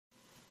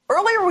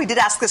Earlier, we did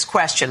ask this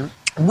question.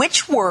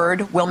 Which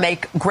word will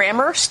make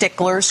grammar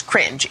sticklers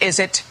cringe? Is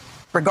it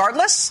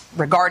regardless,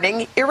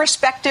 regarding,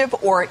 irrespective,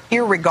 or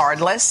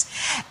irregardless?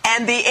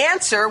 And the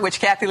answer,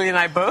 which Kathy Lee and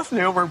I both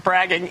knew, we're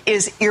bragging,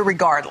 is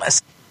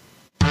irregardless.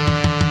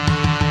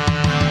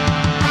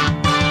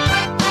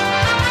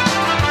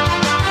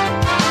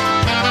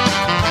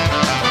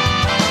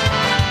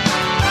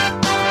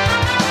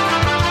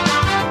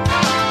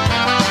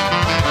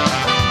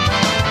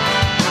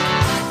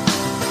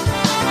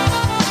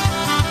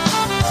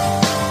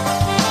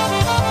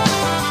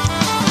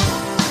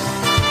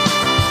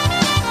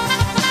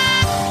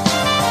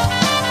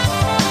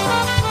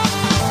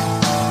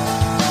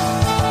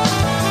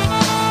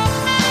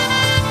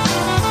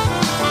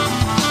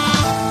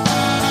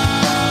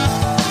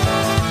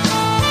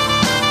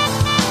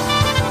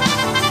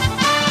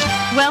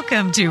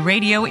 Welcome to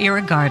Radio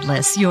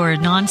Irregardless, your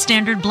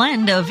non-standard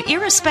blend of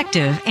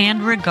irrespective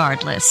and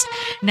regardless.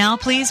 Now,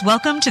 please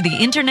welcome to the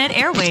Internet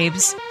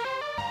airwaves.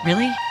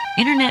 Really?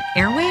 Internet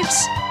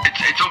airwaves?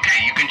 It's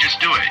okay. You can just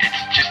do it.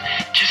 It's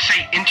just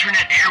say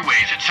Internet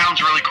airwaves. It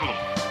sounds really cool.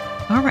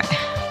 All right.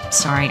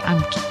 Sorry,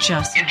 I'm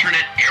just...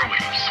 Internet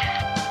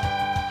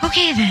airwaves.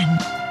 Okay, then.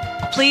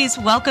 Please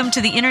welcome to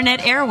the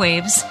Internet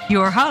airwaves,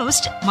 your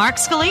host, Mark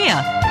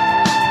Scalia.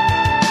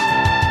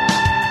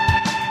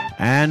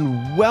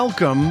 And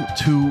welcome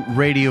to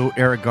Radio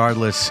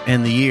Irregardless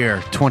in the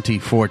year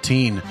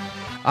 2014.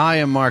 I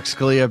am Mark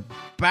Scalia,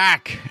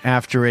 back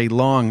after a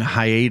long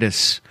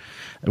hiatus,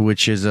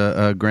 which is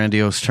a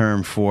grandiose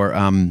term for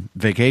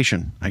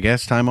vacation, I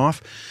guess, time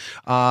off.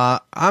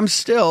 I'm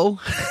still,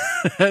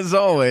 as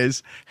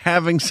always,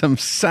 having some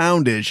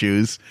sound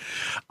issues,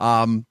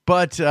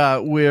 but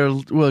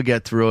we'll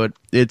get through it.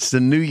 It's the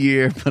new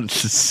year, but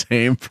it's the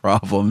same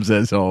problems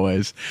as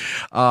always.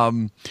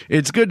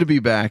 It's good to be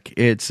back.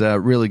 It's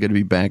really good to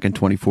be back in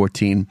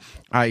 2014.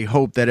 I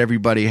hope that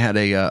everybody had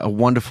a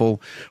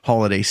wonderful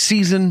holiday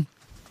season.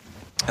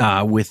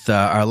 With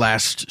our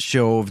last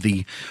show of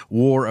the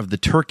War of the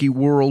Turkey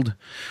World,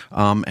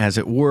 as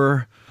it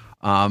were.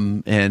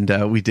 And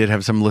we did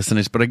have some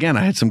listeners, but again,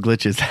 I had some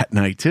glitches that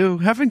night too.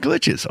 Having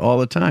glitches all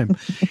the time.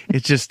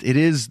 It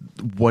is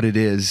what it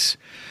is,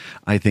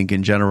 I think,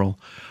 in general.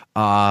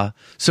 But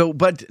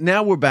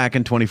now we're back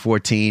in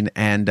 2014,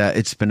 and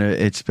it's been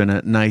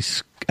a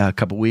nice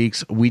couple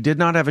weeks. We did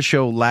not have a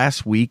show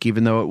last week,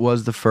 even though it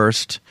was the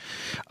first,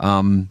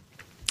 the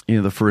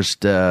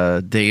first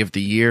day of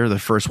the year, the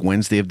first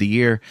Wednesday of the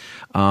year,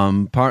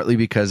 partly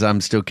because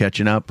I'm still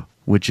catching up,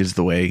 which is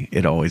the way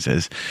it always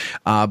is.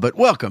 But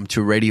welcome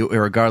to Radio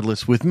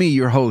Irregardless with me,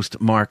 your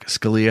host, Mark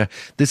Scalia.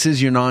 This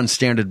is your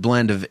non-standard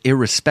blend of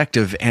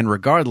irrespective and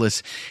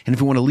regardless. And if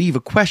you want to leave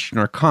a question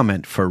or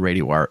comment for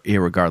Radio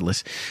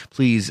Irregardless,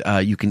 please,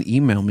 you can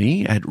email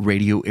me at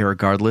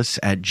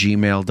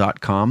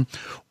radioirregardless@gmail.com,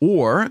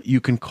 or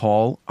you can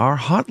call our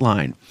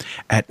hotline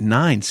at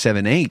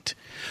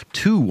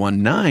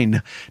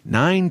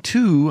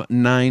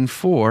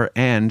 978-219-9294.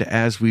 And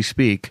as we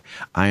speak,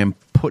 I am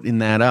putting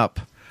that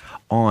up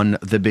on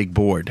the big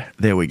board.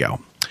 There we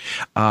go.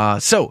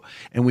 And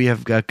we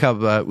have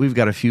we've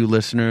got a few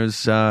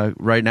listeners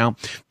right now.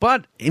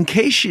 But in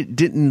case you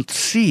didn't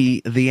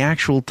see the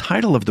actual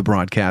title of the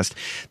broadcast,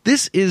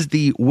 this is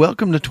the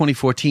Welcome to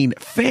 2014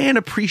 Fan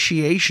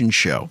Appreciation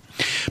Show.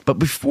 But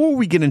before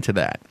we get into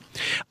that,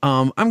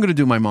 I'm going to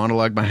do my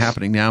monologue, my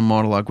Happening Now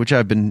monologue, which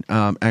I've been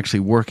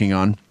actually working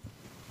on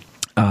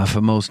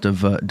for most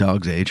of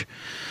Dog's age.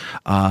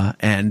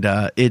 And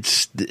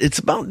it's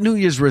about New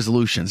Year's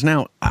resolutions.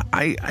 Now,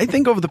 I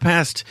think over the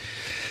past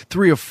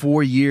 3 or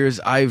 4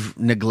 years, I've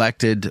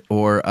neglected,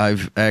 or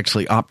I've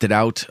actually opted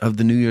out of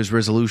the New Year's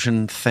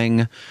resolution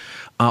thing,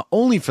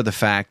 only for the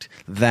fact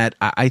that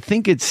I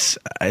think it's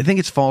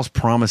false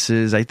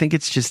promises. I think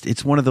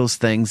it's one of those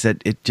things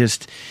that it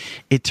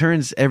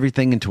turns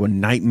everything into a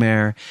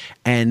nightmare,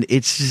 and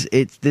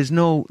there's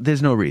no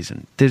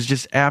reason. There's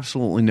just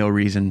absolutely no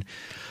reason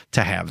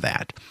to have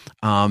that.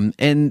 And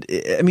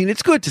I mean,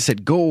 it's good to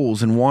set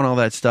goals and want all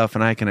that stuff,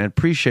 and I can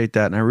appreciate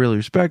that, and I really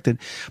respect it.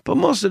 But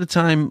most of the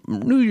time,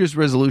 New Year's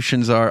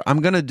resolutions are,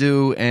 I'm going to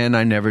do, and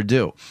I never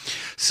do.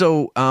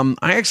 So I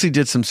actually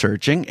did some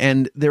searching,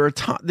 and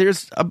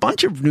there's a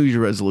bunch of New Year's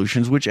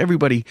resolutions, which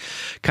everybody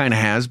kind of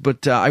has,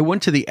 but I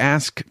went to the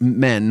Ask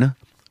Men.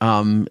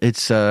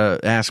 It's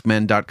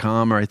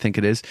askmen.com, or I think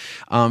it is.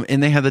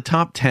 And they have the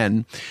top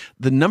 10.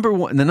 The number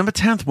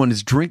 10th one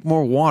is drink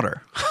more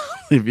water.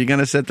 If you're going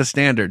to set the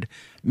standard,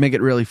 make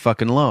it really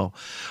fucking low.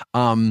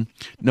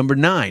 Number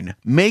 9,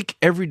 make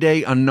every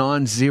day a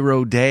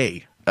non-zero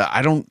day.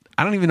 I don't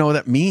even know what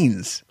that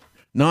means.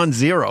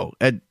 Non-zero.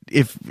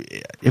 If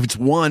it's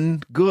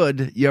 1,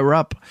 good, you're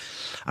up.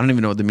 I don't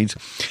even know what that means.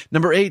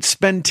 Number 8,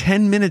 spend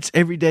 10 minutes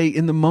every day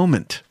in the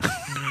moment.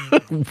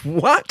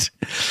 What?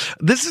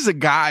 This is a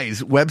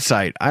guy's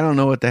website. I don't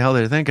know what the hell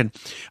they're thinking.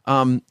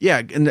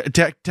 Yeah, and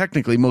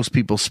technically, most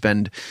people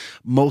spend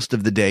most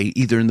of the day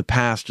either in the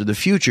past or the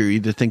future,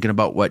 either thinking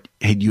about what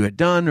you had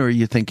done or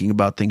you're thinking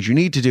about things you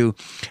need to do,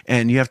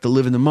 and you have to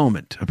live in the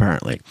moment,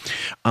 apparently.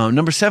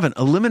 Number 7,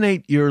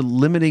 eliminate your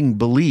limiting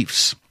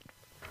beliefs.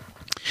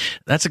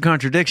 That's a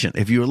contradiction.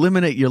 If you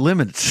eliminate your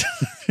limits,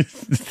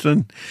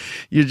 then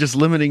you're just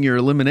limiting your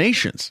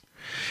eliminations.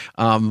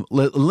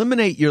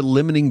 Eliminate your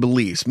limiting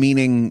beliefs,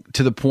 meaning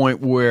to the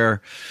point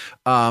where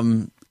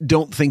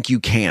don't think you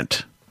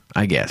can't,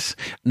 I guess.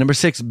 Number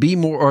 6, be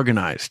more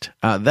organized.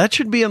 That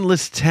should be on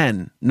list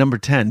 10, number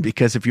 10,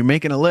 because if you're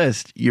making a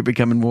list, you're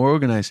becoming more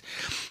organized.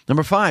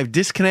 Number 5,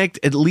 disconnect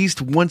at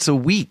least once a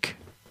week,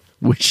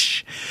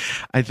 which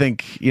I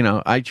think,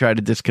 I try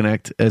to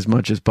disconnect as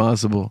much as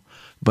possible,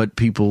 but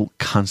people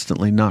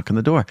constantly knock on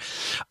the door.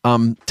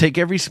 Take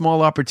every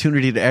small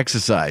opportunity to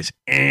exercise.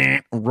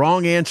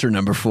 Wrong answer,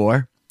 number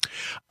 4.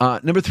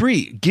 Number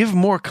 3, give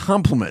more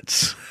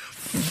compliments.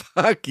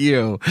 Fuck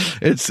you.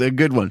 It's a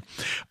good one.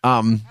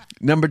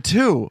 Number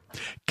 2,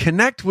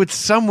 connect with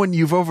someone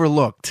you've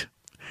overlooked.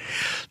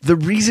 The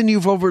reason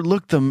you've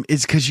overlooked them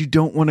is because you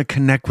don't want to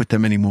connect with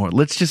them anymore.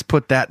 Let's just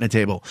put that in a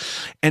table.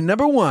 And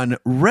number 1,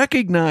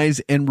 recognize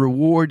and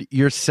reward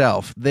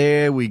yourself.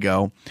 There we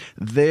go.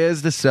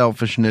 There's the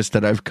selfishness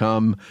that I've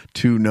come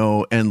to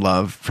know and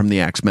love from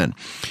the X-Men.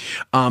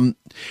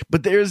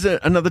 But there's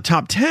another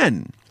top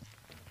 10.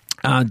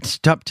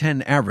 Top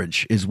 10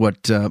 average is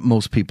what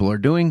most people are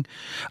doing.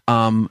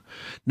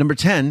 Number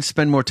 10,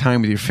 spend more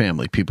time with your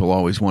family. People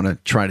always want to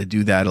try to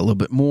do that a little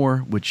bit more,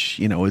 which,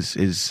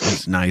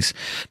 is nice.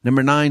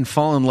 Number 9,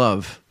 fall in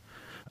love.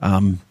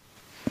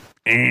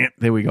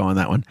 There we go on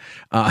that one.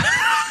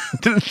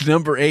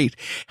 Number 8,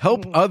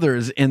 help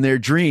others in their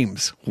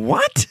dreams.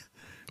 What?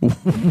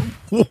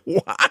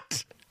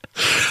 What?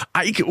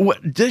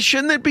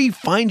 Shouldn't it be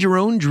find your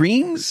own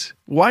dreams?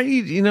 Why,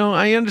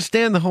 I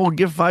understand the whole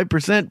give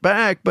 5%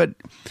 back, but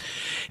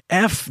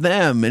F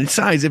them. And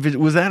besides, if it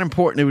was that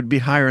important, it would be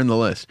higher in the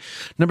list.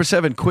 Number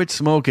 7, quit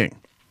smoking.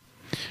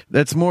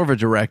 That's more of a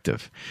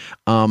directive.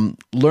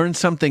 Learn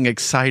something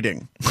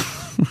exciting.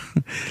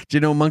 Do you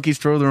know monkeys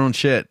throw their own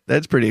shit?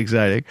 That's pretty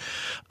exciting.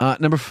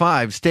 Number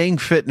 5, staying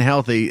fit and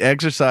healthy.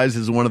 Exercise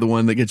is one of the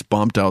ones that gets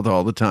bumped out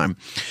all the time.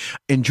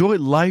 Enjoy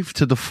life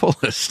to the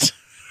fullest.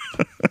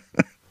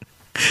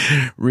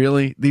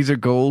 Really? These are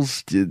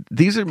goals?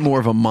 These are more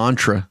of a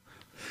mantra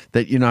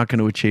that you're not going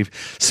to achieve.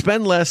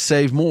 Spend less,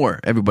 save more.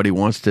 Everybody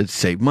wants to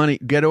save money,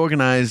 get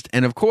organized,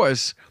 and of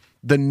course,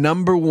 the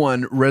number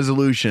 1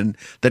 resolution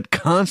that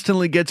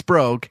constantly gets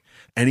broke.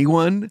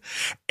 Anyone?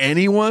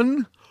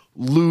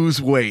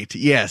 Lose weight.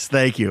 Yes,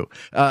 thank you.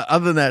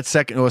 Other than that,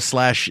 second or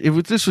slash,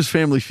 if this was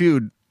Family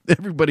Feud,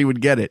 everybody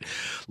would get it.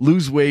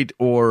 Lose weight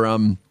or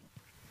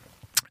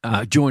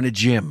join a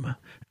gym.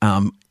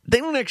 They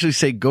don't actually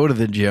say go to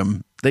the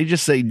gym. They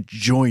just say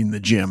join the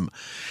gym.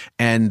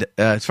 And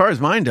as far as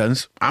mine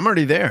does, I'm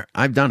already there.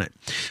 I've done it.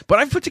 But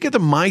I've put together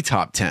my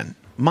top 10.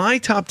 My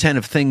top 10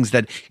 of things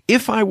that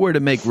if I were to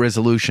make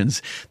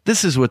resolutions,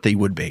 this is what they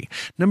would be.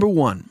 Number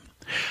 1,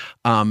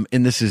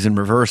 and this is in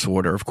reverse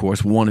order, of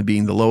course, 1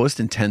 being the lowest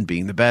and 10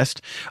 being the best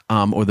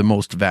or the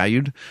most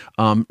valued.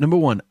 Number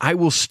 1, I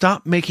will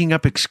stop making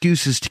up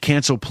excuses to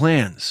cancel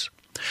plans.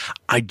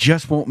 I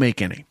just won't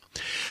make any.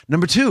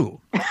 Number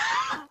 2,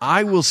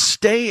 I will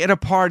stay at a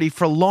party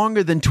for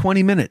longer than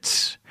 20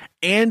 minutes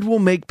and will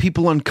make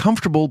people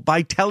uncomfortable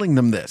by telling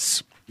them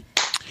this.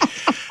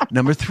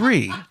 Number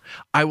 3,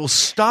 I will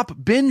stop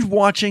binge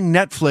watching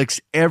Netflix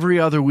every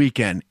other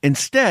weekend.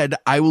 Instead,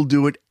 I will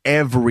do it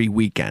every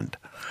weekend.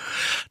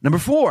 Number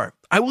 4,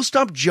 I will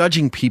stop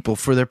judging people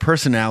for their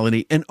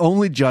personality and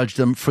only judge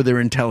them for their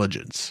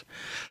intelligence.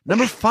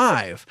 Number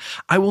 5,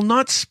 I will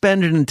not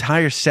spend an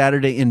entire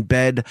Saturday in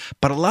bed,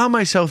 but allow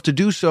myself to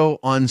do so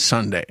on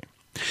Sunday.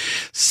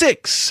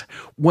 6,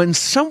 when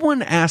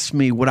someone asks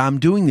me what I'm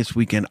doing this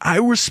weekend, I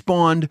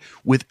respond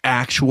with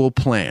actual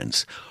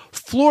plans,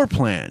 floor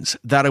plans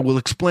that I will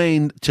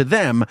explain to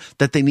them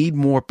that they need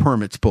more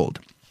permits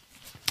pulled.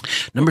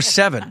 Number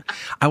 7,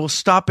 I will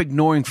stop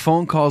ignoring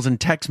phone calls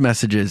and text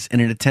messages in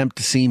an attempt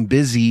to seem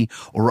busy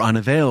or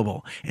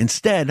unavailable.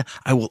 Instead,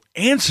 I will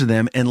answer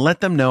them and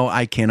let them know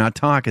I cannot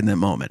talk in that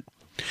moment.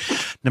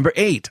 Number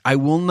 8, I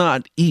will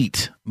not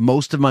eat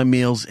most of my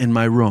meals in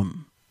my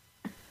room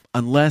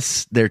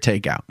unless they're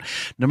takeout.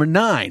 Number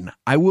 9,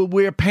 I will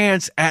wear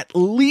pants at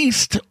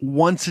least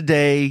once a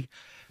day,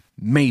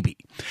 maybe.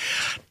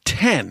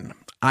 10,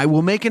 I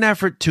will make an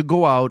effort to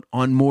go out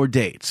on more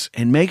dates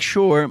and make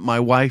sure my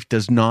wife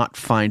does not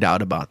find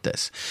out about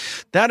this.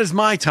 That is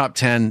my top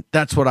 10.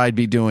 That's what I'd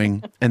be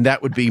doing, and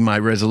that would be my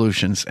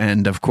resolutions.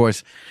 And, of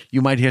course,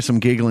 you might hear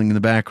some giggling in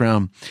the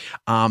background.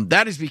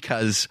 That is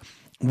because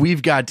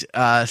we've got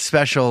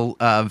special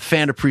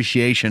fan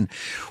appreciation.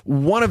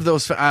 One of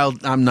those,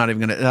 I'm not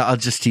even going to, I'll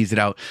just tease it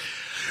out.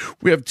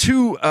 We have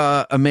 2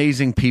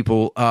 amazing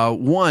people.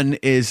 One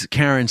is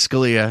Karen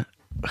Scalia.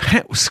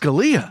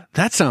 Scalia,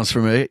 that sounds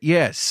familiar.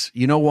 Yes.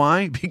 You know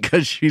why?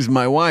 Because she's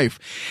my wife.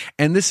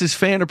 And this is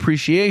Fan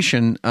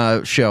Appreciation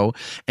show.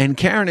 And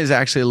Karen has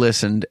actually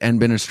listened and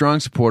been a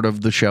strong supporter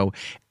of the show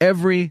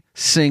every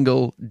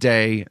single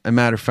day. A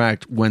matter of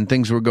fact, when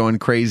things were going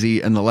crazy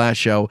in the last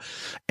show,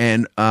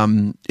 and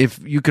if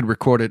you could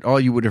record it, all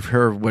you would have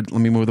heard, let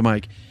me move the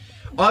mic.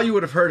 All you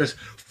would have heard is,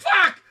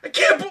 fuck! I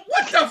can't,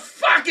 what the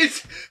fuck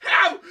is,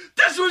 how?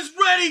 This was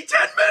ready 10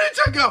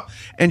 minutes ago!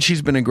 And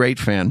she's been a great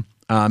fan.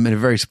 And a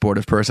very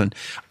supportive person.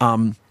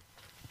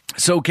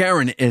 So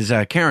Karen is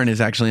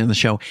actually on the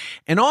show,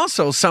 and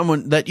also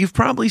someone that you've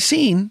probably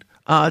seen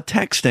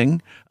texting,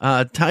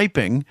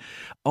 typing,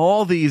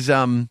 all these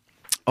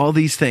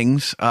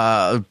things.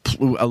 A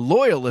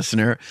loyal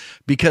listener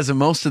because of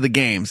most of the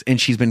games, and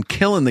she's been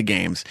killing the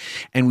games.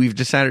 And we've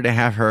decided to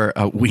have her.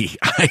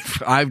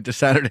 I've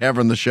decided to have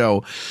her on the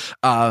show,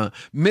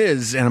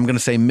 Ms. And I'm going to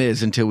say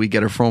Ms. until we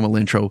get her formal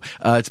intro.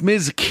 It's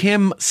Ms.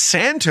 Kim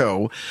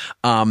Santo,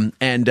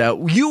 and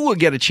you will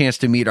get a chance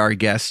to meet our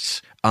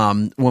guests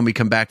when we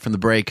come back from the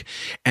break,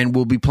 and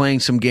we'll be playing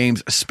some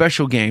games, a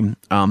special game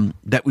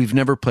that we've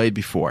never played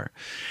before.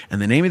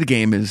 And the name of the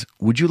game is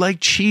Would You Like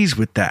Cheese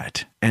With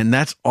That? And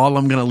that's all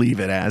I'm going to leave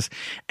it as.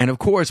 And of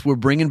course, we're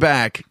bringing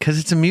back, because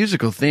it's a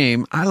musical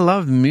theme. I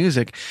love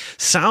music.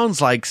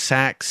 Sounds like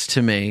sax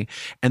to me.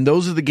 And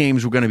those are the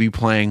games we're going to be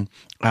playing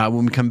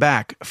when we come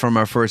back from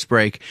our first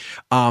break.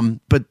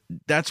 But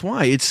that's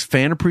why it's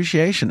fan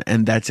appreciation.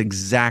 And that's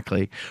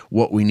exactly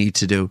what we need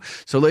to do.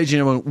 So, ladies and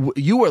gentlemen,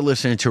 you are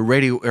listening to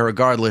Radio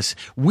Irregardless.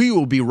 We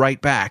will be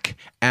right back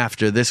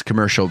after this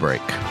commercial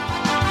break.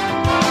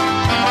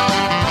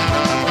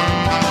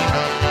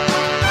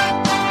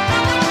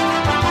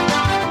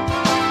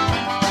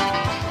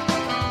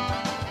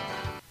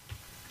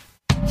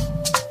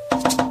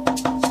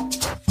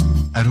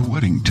 At a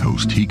wedding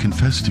toast, he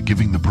confessed to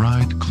giving the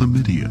bride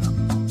chlamydia.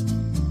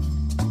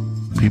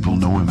 People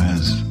know him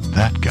as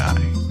that guy.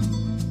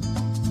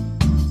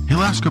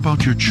 He'll ask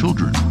about your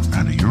children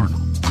at a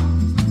urinal.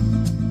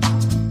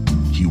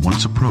 He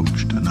once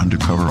approached an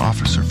undercover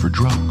officer for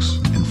drugs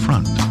in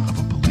front of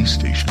a police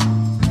station.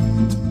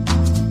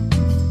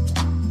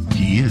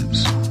 He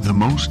is the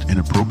most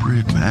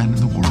inappropriate man in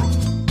the world.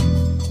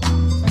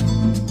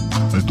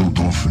 I don't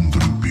often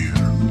drink beer,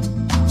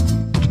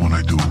 but when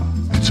I do,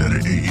 it's at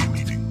an AA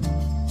meeting.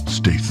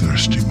 Stay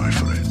thirsty, my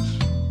friends.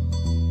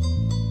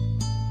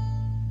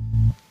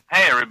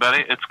 Hey,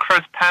 everybody, it's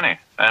Chris Penny,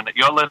 and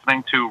you're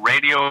listening to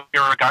Radio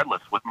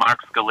Irregardless with Mark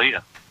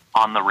Scalia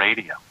on the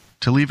radio.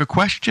 To leave a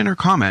question or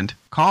comment,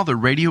 call the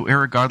Radio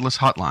Irregardless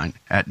hotline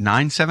at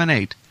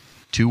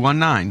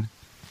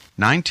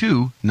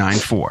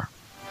 978-219-9294.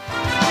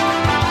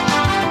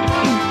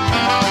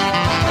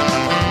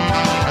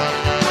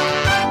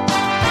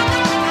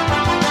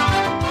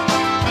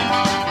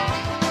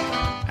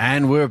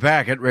 And we're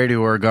back at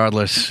Radio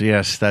Regardless.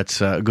 Yes, that's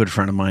a good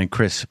friend of mine,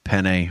 Chris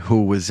Penne,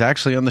 who was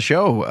actually on the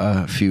show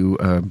a few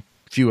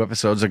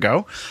episodes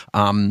ago.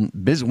 One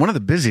of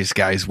the busiest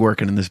guys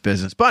working in this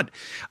business. But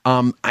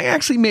I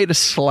actually made a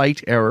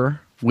slight error,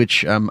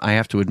 which I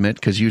have to admit,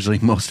 because usually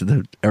most of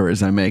the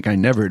errors I make, I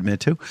never admit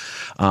to,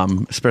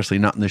 especially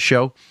not in the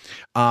show.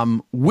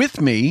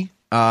 With me,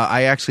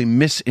 I actually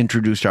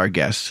misintroduced our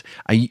guests.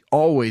 I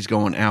always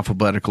go in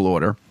alphabetical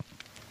order.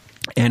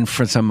 And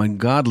for some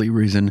ungodly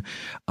reason,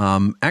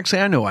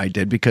 actually, I know I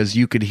did, because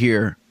you could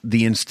hear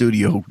the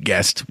in-studio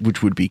guest,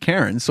 which would be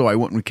Karen. So I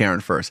went with Karen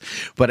first.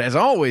 But as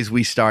always,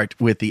 we start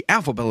with the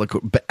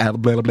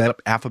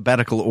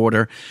alphabetical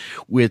order,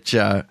 which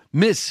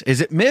Miss.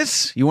 Is it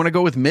Miss? You want to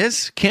go with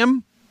Miss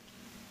Kim?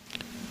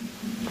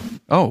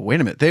 Oh,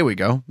 wait a minute. There we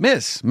go.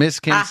 Miss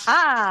Kim.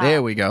 Aha.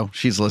 There we go.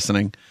 She's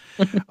listening.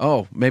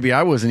 Oh, maybe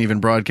I wasn't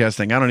even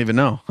broadcasting. I don't even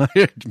know.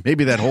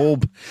 Maybe that whole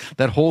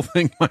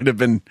thing might have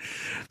been.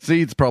 See,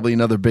 it's probably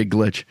another big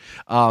glitch.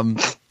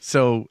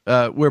 So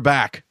we're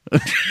back.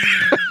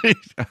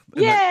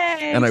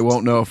 Yay! And I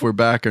won't know if we're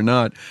back or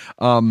not.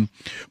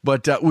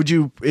 But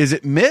is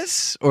it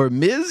Miss or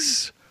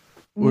Ms.?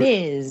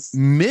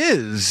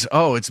 Ms.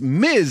 Oh, it's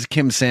Ms.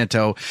 Kim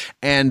Santo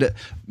and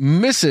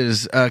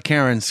Mrs.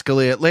 Karen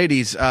Scalia.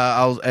 Ladies,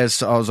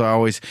 as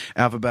always,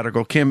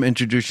 alphabetical. Kim,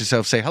 introduce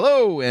yourself. Say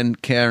hello, and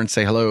Karen,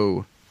 say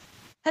hello.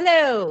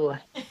 Hello.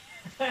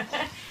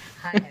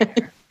 Hi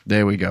there.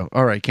 There we go.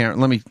 All right,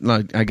 Karen.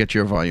 I get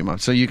your volume up,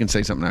 so you can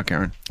say something now,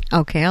 Karen.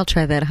 Okay, I'll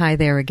try that hi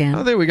there again.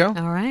 Oh, there we go.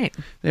 All right.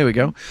 There we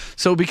go.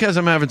 So because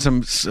I'm having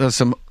some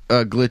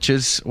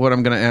glitches, what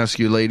I'm going to ask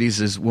you,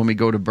 ladies, is when we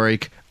go to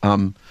break,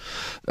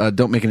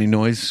 don't make any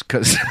noise,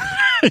 because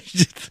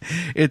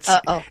it's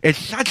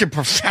such a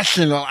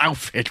professional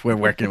outfit we're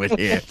working with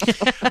here.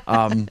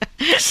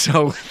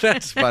 So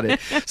that's funny.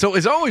 So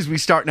as always, we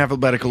start in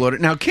alphabetical order.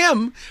 Now,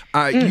 Kim,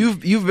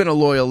 you've been a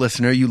loyal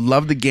listener. You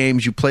love the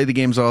games. You play the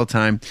games all the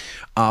time.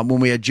 When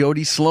we had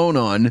Jody Sloan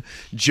on,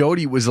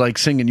 Jody was like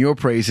singing your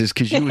praises,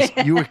 because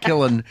you were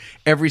killing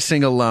every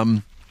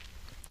single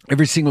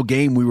every single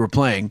game we were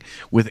playing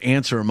with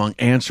answer among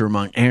answer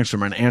among answer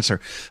among answer.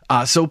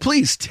 So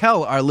please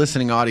tell our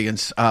listening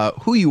audience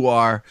who you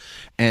are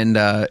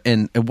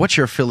and what's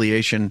your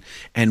affiliation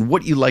and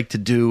what you like to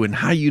do and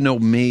how you know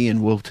me,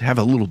 and we'll have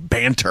a little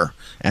banter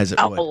as it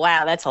would. Oh,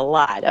 wow, that's a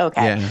lot.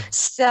 Okay. Yeah.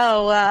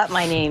 So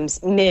my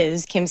name's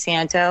Ms. Kim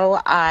Santo.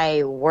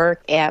 I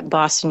work at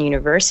Boston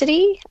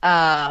University.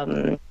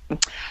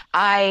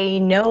 I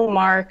know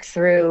Mark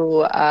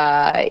through,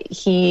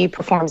 he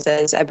performs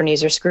as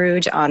Ebenezer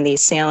Scrooge on the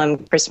Salem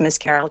Christmas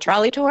Carol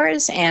Trolley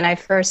Tours, and I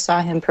first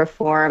saw him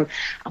perform,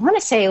 I want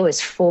to say it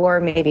was 4,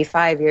 maybe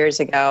 5 years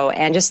ago,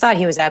 and just thought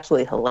he was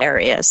absolutely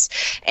hilarious.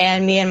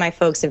 And me and my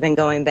folks have been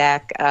going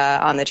back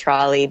on the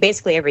trolley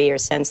basically every year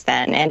since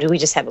then, and we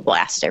just have a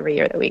blast every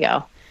year that we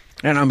go.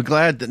 And I'm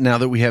glad that now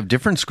that we have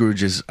different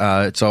Scrooges,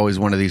 it's always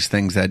one of these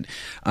things that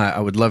I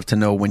would love to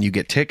know when you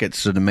get tickets,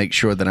 so to make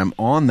sure that I'm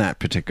on that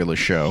particular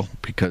show.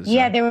 Because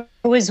there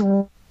was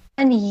one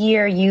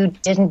year you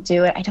didn't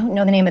do it. I don't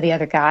know the name of the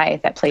other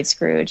guy that played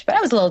Scrooge, but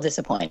I was a little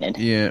disappointed.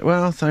 Yeah,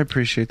 well, I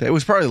appreciate that. It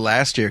was probably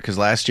last year, because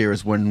last year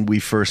is when we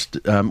first.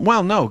 Eric's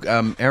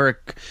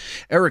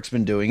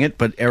been doing it,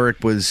 but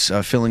Eric was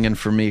filling in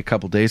for me a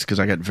couple days because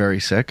I got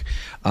very sick.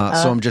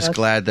 So I'm just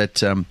glad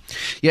that.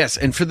 Yes,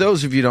 and for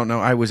those of you who don't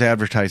know, I was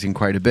advertising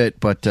quite a bit,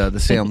 but the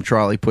Salem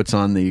Trolley puts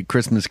on the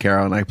Christmas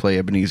Carol, and I play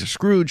Ebenezer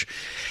Scrooge,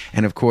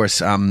 and of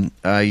course,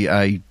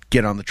 I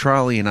get on the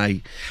trolley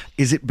and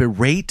is it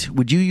berate?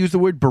 Would you use the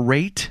word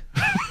berate?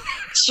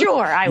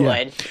 Sure, I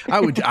would.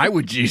 I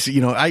would. Geez,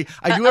 I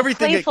do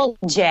everything. A playful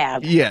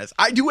jab. Yes,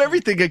 I do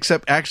everything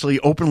except actually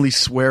openly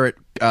swear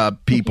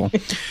at people.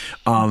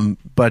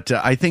 But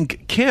I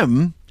think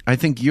Kim. I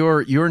think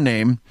your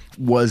name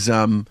was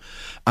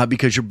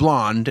because you're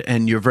blonde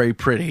and you're very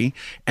pretty,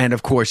 and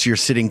of course you're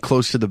sitting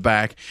close to the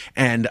back.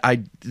 And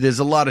there's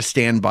a lot of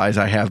standbys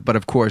I have, but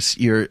of course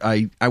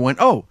I went,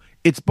 oh,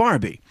 it's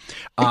Barbie.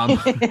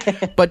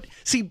 But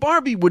see,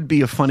 Barbie would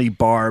be a funny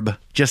Barb,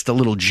 just a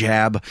little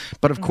jab.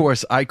 But of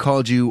course, I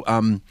called you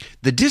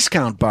the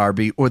discount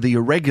Barbie or the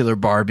irregular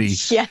Barbie.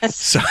 Yes.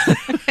 So,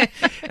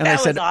 and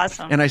that was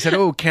awesome. And I said,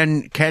 oh,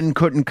 Ken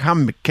couldn't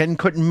come. Ken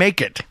couldn't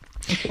make it.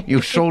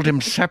 You sold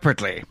him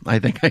separately. I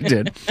think I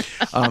did,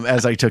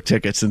 as I took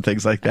tickets and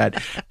things like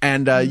that.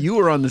 And you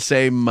were on the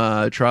same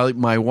trolley.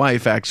 My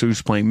wife actually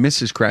was playing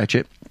Mrs.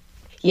 Cratchit.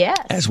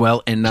 Yes. As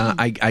well. And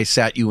I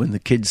sat you in the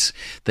kids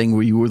thing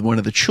where you were one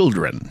of the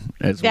children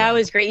as well. That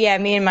was great. Yeah,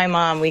 me and my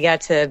mom, we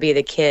got to be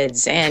the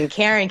kids. And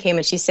Karen came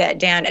and she sat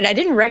down. And I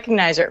didn't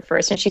recognize her at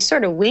first. And she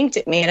sort of winked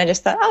at me. And I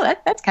just thought, oh,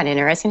 that's kind of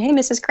interesting. Hey,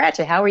 Mrs.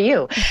 Cratchit, how are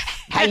you?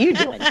 How you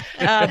doing?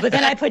 But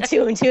then I put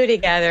 2 and 2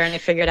 together and I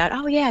figured out,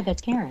 oh, yeah,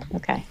 that's Karen.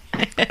 Okay.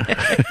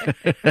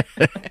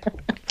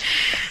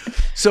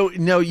 So,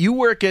 no, you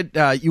work at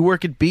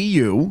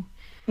BU.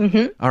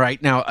 Mm-hmm. All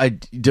right. Now,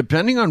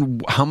 depending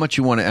on how much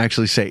you want to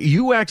actually say,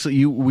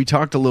 we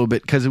talked a little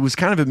bit because it was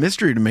kind of a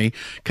mystery to me,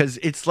 because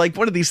it's like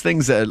one of these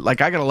things that,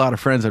 like, I got a lot of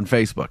friends on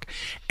Facebook,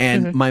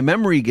 and my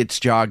memory gets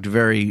jogged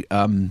very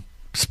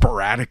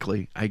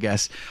sporadically, I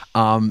guess.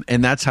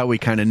 And that's how we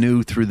kind of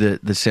knew through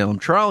the Salem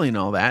Trolley and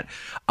all that.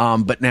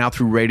 But now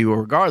through Radio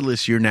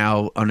Regardless, you're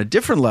now on a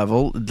different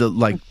level,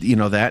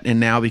 that. And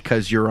now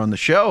because you're on the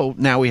show,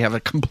 now we have a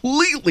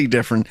completely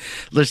different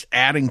list,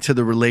 adding to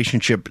the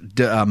relationship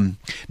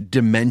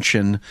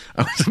dimension.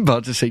 I was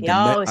about to say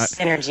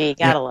synergy.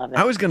 Gotta love it.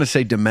 I was going to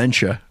say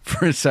dementia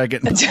for a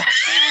second.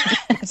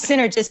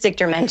 Synergistic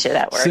dementia,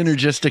 that works.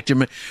 Synergistic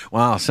dementia.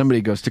 Wow, somebody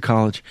goes to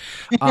college.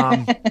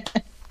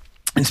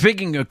 And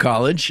speaking of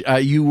college,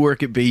 you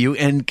work at BU,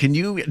 and can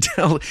you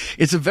tell,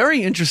 it's a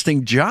very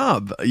interesting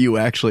job you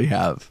actually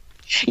have.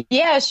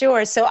 Yeah,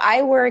 sure. So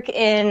I work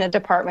in a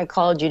department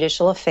called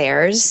Judicial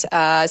Affairs.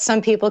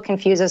 Some people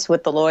confuse us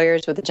with the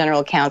lawyers, with the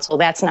general counsel.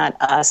 That's not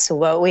us.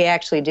 What we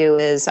actually do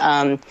is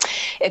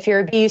if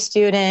you're a BU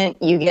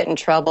student, you get in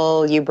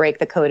trouble, you break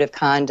the code of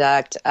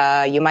conduct,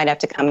 you might have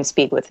to come and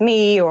speak with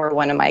me or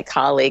one of my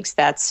colleagues.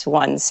 That's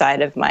one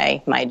side of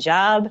my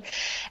job.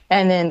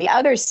 And then the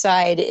other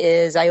side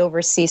is I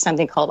oversee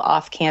something called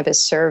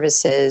off-campus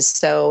services.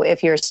 So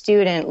if you're a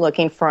student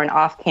looking for an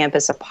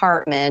off-campus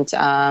apartment,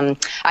 I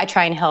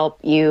try and help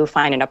you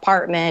find an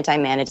apartment. I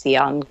manage the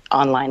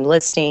online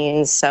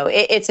listings. So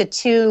it's a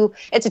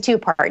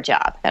two-part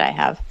job that I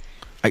have.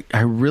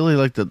 I really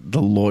like the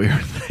lawyer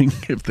thing.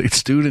 If the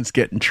students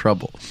get in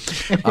trouble,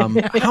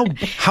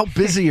 how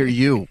busy are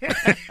you?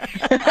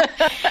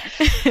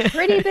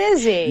 Pretty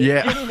busy.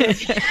 Yeah.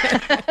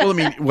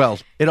 Well,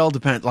 it all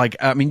depends.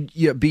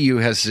 BU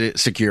has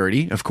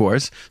security, of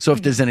course. So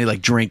if there's any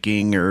like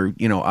drinking or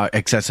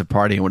excessive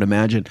partying, I would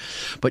imagine.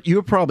 But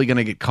you're probably going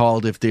to get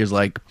called if there's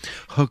like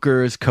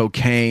hookers,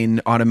 cocaine,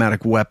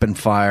 automatic weapon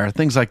fire,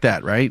 things like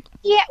that, right?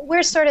 Yeah,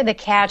 we're sort of the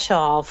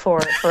catch-all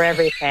for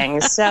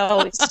everything.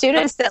 So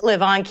students that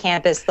live on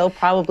campus, they'll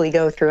probably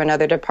go through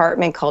another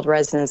department called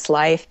Residence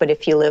Life. But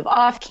if you live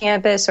off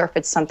campus or if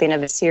it's something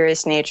of a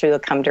serious nature, you'll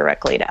come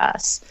directly to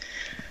us.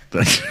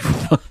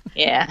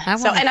 Yeah.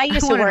 I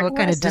used to work what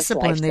kind of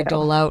discipline they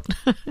dole out.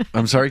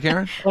 I'm sorry,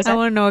 Karen? I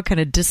want to know what kind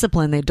of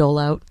discipline they dole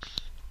out.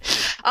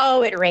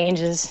 Oh, it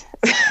ranges.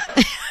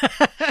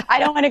 I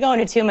don't want to go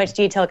into too much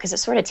detail because it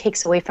sort of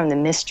takes away from the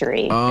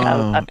mystery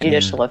of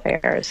judicial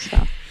affairs. So.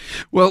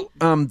 Well,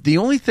 the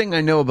only thing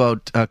I know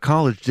about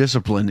college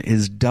discipline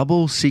is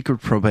double secret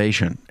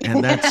probation,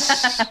 and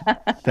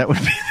that would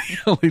be the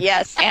only.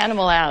 Yes,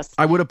 Animal House.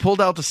 I would have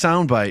pulled out the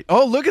soundbite.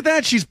 Oh, look at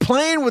that! She's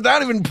playing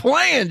without even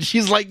playing.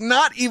 She's like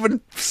not even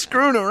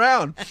screwing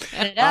around,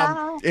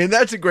 and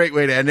that's a great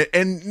way to end it.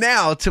 And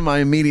now to my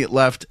immediate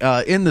left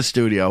in the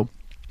studio,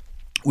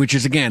 which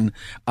is again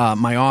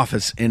my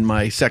office in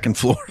my second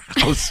floor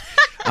house.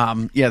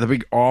 The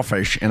big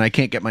office, and I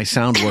can't get my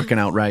sound working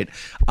out right,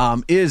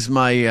 is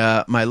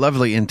my my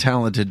lovely and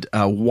talented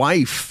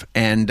wife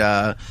and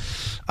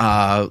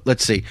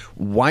let's see,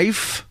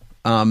 wife,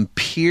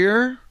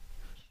 peer,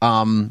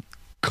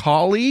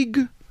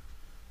 colleague,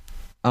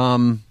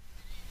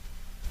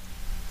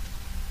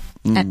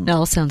 That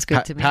all sounds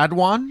good to me.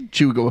 Padawan?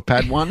 Should we go with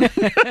Padawan?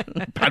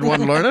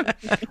 Padawan learner?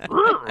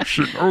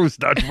 She knows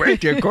that way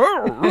to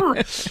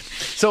go.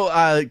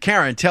 So,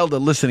 Karen, tell the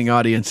listening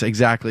audience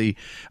exactly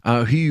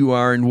who you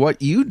are and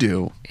what you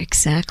do.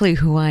 Exactly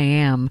who I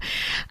am.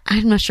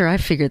 I'm not sure I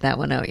figured that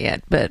one out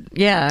yet, but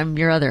yeah, I'm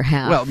your other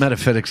half. Well,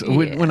 metaphysics. Yeah.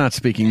 We're not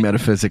speaking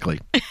metaphysically.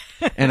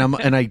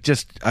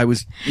 I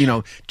was,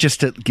 just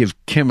to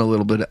give Kim a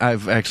little bit,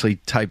 I've actually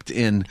typed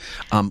in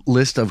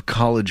list of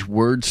college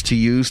words to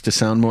use to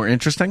sound more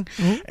interesting,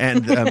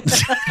 and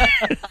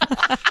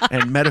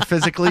and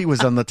metaphysically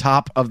was on the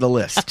top of the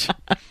list,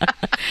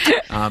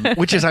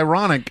 which is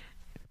ironic.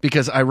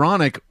 Because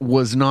ironic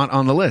was not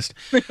on the list.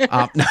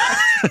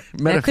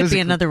 That could be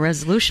another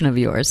resolution of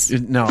yours.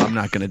 No, I'm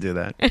not going to do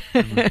that.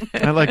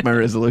 I like my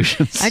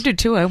resolutions. I do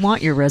too. I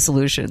want your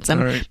resolutions.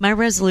 Right. My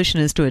resolution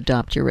is to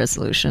adopt your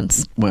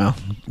resolutions. Well,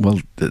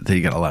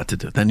 you got a lot to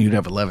do. Then you'd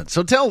have 11.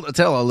 So tell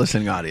our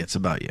listening audience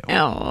about you.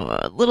 Oh,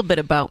 a little bit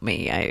about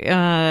me.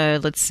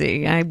 Let's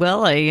see. I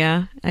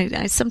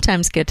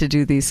sometimes get to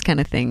do these kind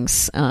of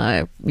things,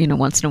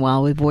 once in a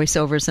while with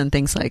voiceovers and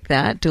things like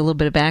that. Do a little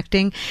bit of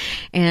acting,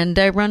 and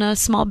I run a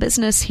small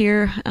business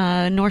here,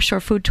 North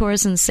Shore Food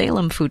Tours and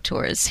Salem Food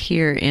Tours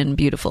here in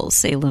beautiful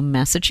Salem,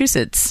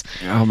 Massachusetts.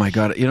 Oh my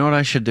God! You know what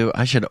I should do?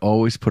 I should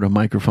always put a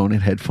microphone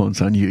and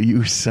headphones on you.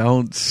 You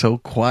sound so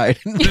quiet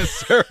and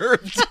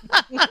reserved.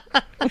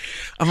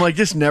 I'm like,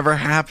 this never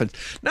happens.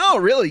 No,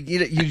 really.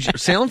 You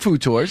Salem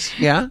Food Tours,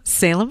 yeah.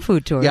 Salem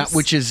Food Tours, yeah,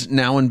 which is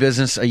now in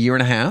business a year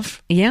and a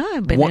half. Yeah,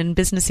 I've been in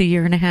business a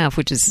year and a half,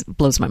 which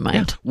blows my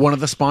mind. Yeah. One of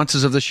the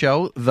sponsors of the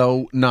show,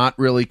 though not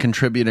really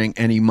contributing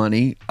any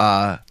money.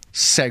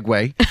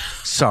 Segue,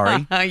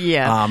 sorry.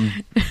 Yeah.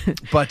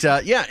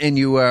 And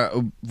you are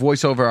a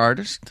voiceover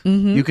artist.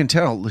 Mm-hmm. You can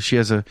tell she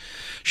has a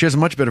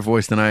much better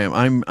voice than I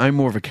am. I'm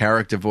more of a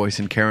character voice,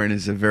 and Karen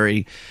is a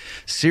very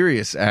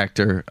serious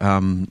actor.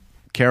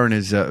 Karen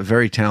is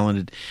very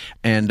talented,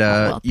 and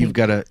you've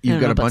got a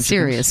bunch of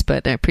serious,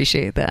 but I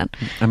appreciate that.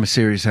 I'm a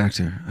serious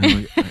actor.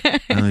 I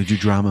only do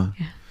drama.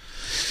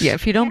 Yeah,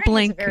 if you don't Karen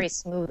blink, has a very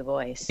smooth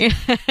voice.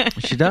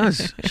 She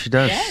does.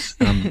 Yes.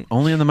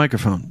 Only on the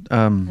microphone.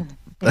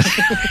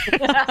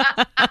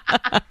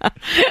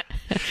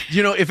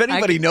 If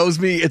anybody knows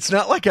me, it's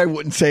not like I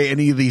wouldn't say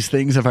any of these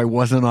things if I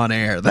wasn't on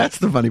air. That's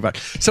the funny part.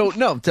 So,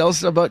 no, tell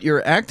us about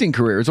your acting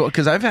career as well,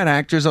 because I've had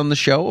actors on the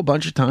show a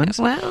bunch of times.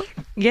 Well,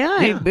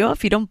 yeah. Well,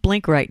 if you don't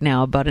blink right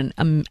now, about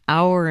an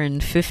hour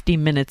and 50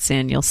 minutes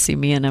in, you'll see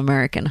me in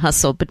American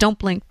Hustle. But don't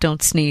blink,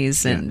 don't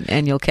sneeze,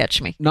 and you'll catch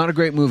me. Not a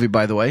great movie,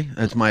 by the way.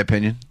 That's my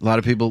opinion. A lot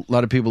of people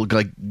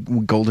like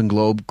Golden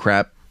Globe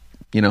crap,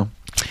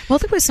 Well,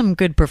 there was some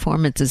good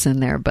performances in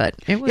there, but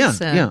it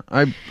was...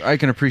 I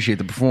can appreciate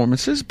the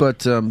performances, but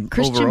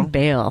Christian overall...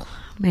 Bale,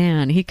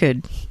 man, he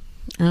could...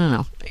 I don't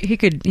know. He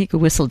could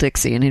whistle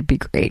Dixie, and it'd be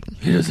great.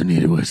 He doesn't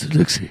need to whistle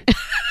Dixie.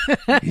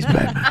 He's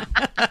Batman.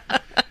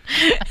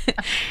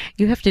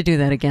 You have to do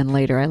that again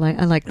later. I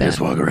like that.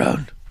 Just walk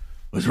around.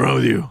 What's wrong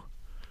with you?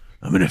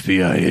 I'm an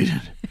FBI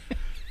agent.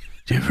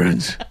 Dear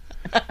friends,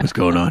 what's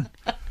going on?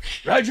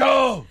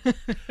 Rachel!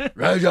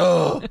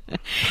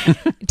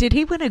 Did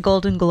he win a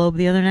Golden Globe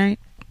the other night?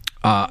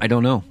 I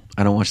don't know.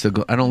 I don't watch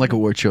I don't like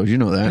award shows. You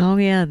know that. Oh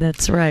yeah,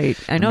 that's right.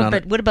 I know.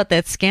 But what about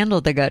that scandal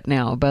they got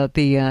now about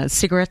the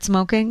cigarette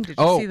smoking? Did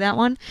you see that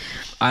one?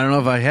 I don't know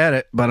if I had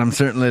it, but I'm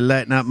certainly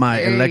lighting up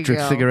my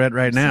electric cigarette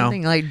right now.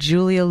 Something like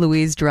Julia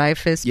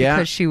Louis-Dreyfus,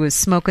 because she was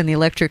smoking the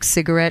electric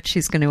cigarette,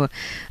 she's going to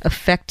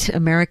affect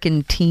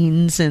American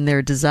teens and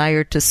their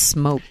desire to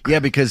smoke. Yeah,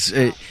 because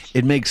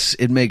it makes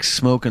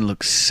smoking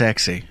look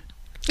sexy.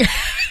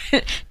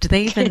 Do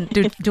they even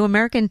do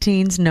American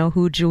teens know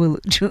who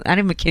I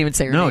can't even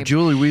say her name. No,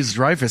 Julie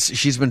Louis-Dreyfus.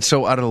 She's been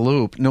so out of the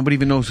loop. Nobody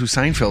even knows who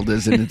Seinfeld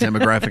is in the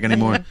demographic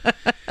anymore.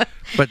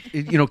 But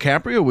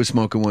Caprio was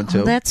smoking one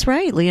too. Oh, that's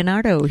right,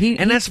 Leonardo.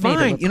 That's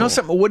fine. Cool.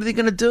 Something. What are they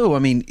going to do? I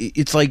mean,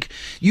 it's like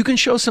you can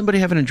show somebody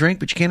having a drink,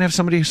 but you can't have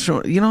somebody.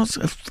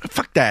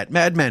 Fuck that,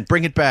 Mad Men.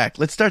 Bring it back.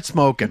 Let's start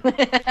smoking.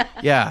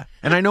 Yeah.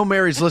 And I know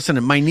Mary's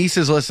listening. My niece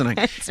is listening.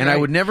 And I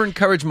would never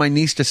encourage my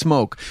niece to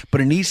smoke.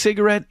 But an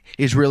e-cigarette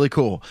is really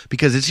cool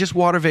because it's just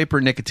water vapor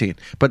and nicotine.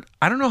 But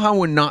I don't know how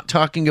we're not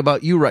talking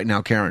about you right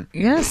now, Karen.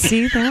 Yeah,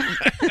 see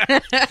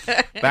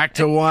that? Back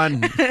to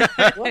one.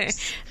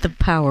 The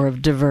power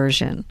of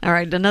diversion. All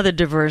right, another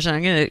diversion.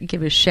 I'm going to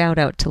give a shout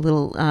out to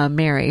little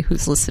Mary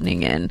who's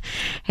listening in.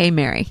 Hey,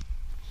 Mary.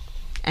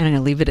 And I'm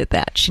going to leave it at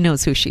that. She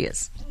knows who she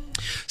is.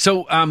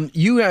 So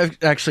you have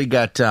actually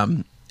got,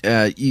 Karen,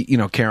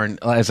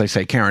 as I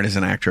say, Karen is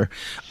an actor.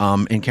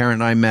 And Karen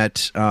and I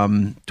met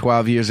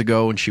 12 years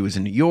ago, and she was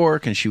in New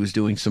York, and she was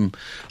doing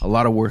a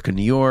lot of work in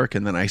New York.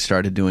 And then I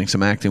started doing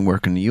some acting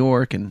work in New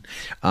York. And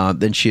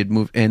then she had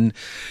moved. And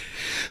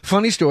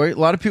funny story, a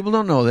lot of people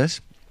don't know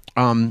this.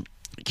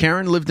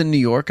 Karen lived in New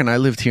York, and I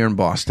lived here in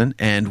Boston.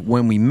 And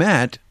when we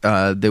met,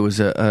 there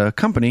was a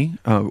company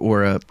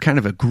or a kind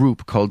of a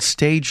group called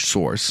Stage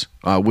Source,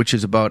 which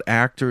is about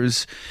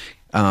actors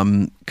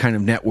kind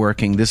of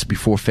networking. This is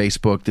before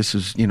Facebook. This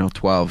was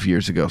 12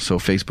 years ago, so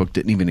Facebook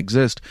didn't even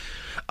exist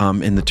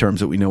in the terms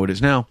that we know it is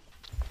now.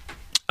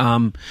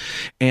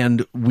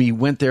 And we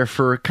went there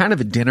for kind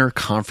of a dinner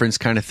conference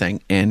kind of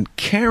thing. And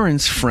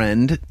Karen's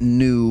friend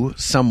knew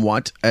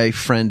somewhat a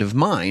friend of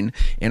mine.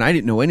 And I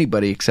didn't know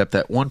anybody except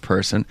that one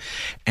person.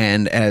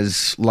 And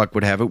as luck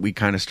would have it, we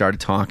kind of started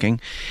talking.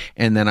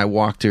 And then I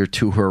walked her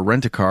to her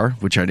rent-a-car,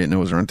 which I didn't know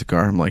was a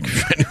rent-a-car. I'm like,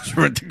 if I knew it was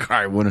a rent-a-car,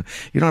 I wouldn't.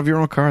 You don't have your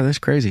own car? That's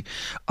crazy.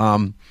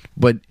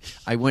 But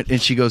I went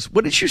and she goes,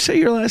 what did you say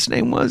your last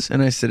name was?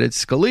 And I said,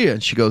 it's Scalia.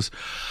 And she goes,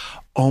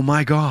 oh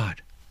my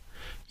God.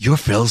 You're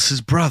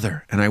Phyllis's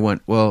brother. And I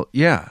went, well,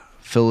 yeah,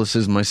 Phyllis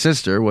is my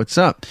sister. What's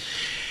up?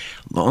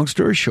 Long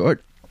story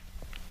short,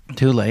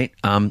 too late.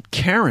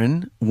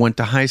 Karen went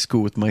to high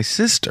school with my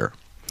sister.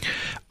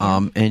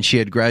 And she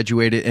had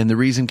graduated. And the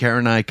reason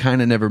Karen and I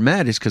kind of never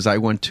met is because I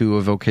went to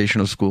a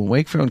vocational school in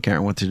Wakefield. And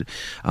Karen went to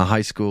a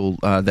high school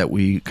that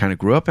we kind of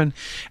grew up in.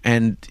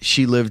 And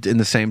she lived in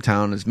the same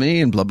town as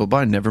me and blah, blah,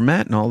 blah. Never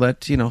met and all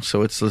that,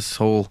 So it's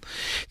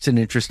it's an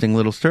interesting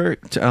little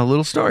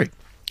story.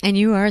 And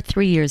you are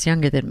 3 years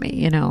younger than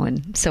me,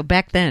 and so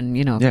back then,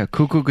 Yeah,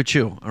 cuckoo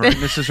cuckoo. All right,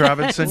 Mrs.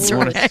 Robinson? That's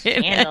right.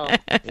 Scandal.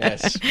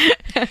 Yes.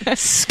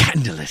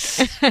 Scandalous.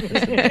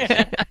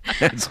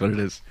 That's what it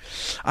is.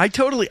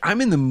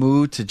 I'm in the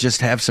mood to just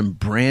have some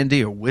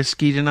brandy or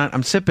whiskey tonight.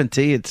 I'm sipping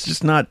tea.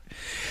 It's not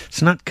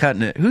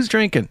cutting it. Who's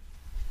drinking?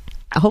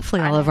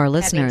 Hopefully all of our Having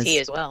listeners. tea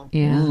as well.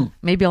 Yeah.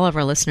 Maybe all of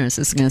our listeners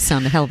is going to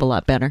sound a hell of a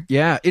lot better.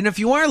 Yeah. And if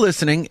you are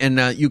listening, and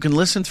you can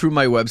listen through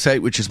my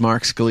website, which is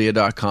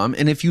markscalia.com.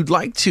 And if you'd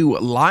like to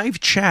live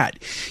chat,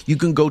 you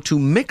can go to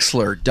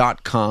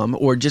mixler.com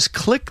or just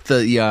click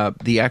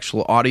the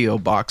actual audio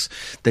box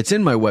that's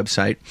in my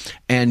website.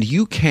 And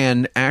you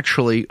can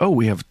actually,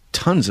 we have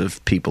tons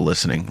of people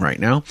listening right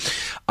now,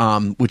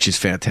 which is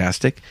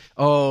fantastic.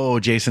 Oh,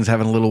 Jason's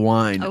having a little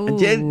wine. Oh.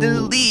 Just a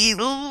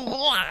little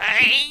wine.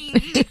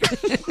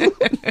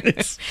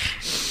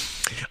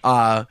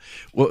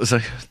 What was I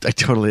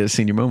totally had a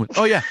senior moment.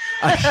 Oh yeah.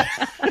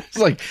 It's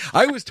like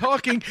I was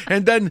talking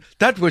and then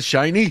that was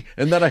shiny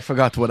and then I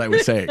forgot what I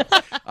was saying.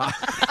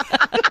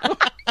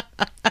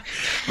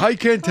 I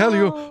can't tell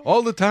you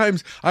all the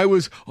times I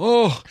was,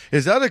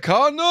 is that a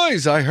car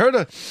noise?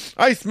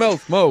 I smell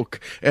smoke.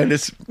 And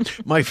it's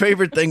my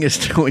favorite thing is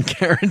doing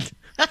Karen.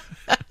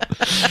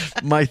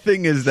 My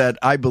thing is that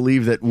I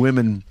believe that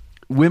women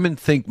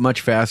think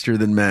much faster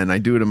than men. I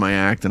do it in my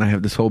act, and I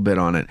have this whole bit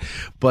on it.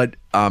 But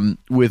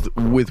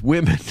with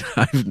women,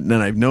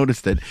 I've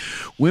noticed that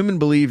women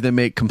believe they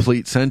make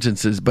complete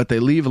sentences, but they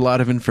leave a lot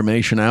of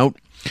information out.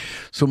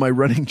 So my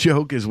running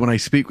joke is when I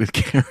speak with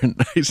Karen,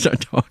 I start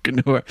talking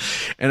to her,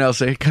 and I'll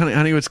say,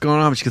 honey, what's going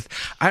on? She goes,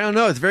 I don't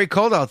know. It's very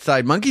cold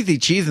outside. Monkeys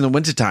eat cheese in the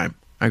wintertime.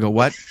 I go,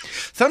 what?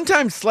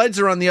 Sometimes sleds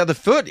are on the other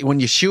foot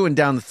when you're shooing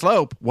down the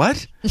slope.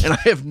 What? And I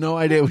have no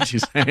idea what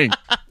she's saying.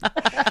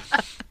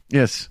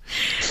 Yes.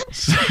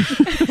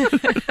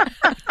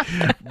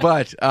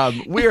 But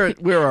we're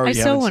already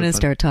I so want to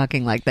start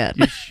talking like that.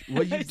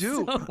 Well, you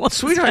do.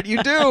 Sweetheart,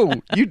 you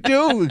do. You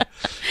do.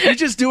 You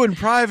just do in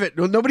private.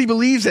 Well, nobody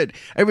believes it.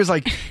 Everyone's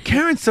like,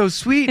 Karen's so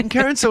sweet and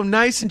Karen's so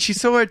nice and she's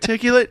so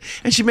articulate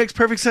and she makes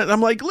perfect sense.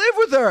 I'm like, live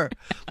with her.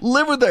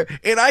 Live with her.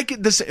 And I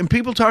could and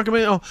people talk to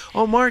me,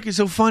 oh, Mark, you're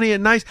so funny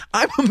and nice.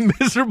 I'm a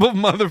miserable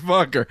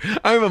motherfucker.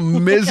 I'm a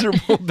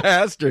miserable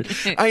bastard.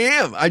 I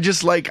am. I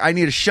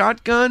need a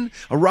shotgun,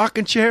 a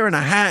rocking chair, and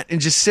a hat and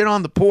just sit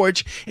on the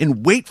porch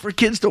and wait for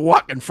kids to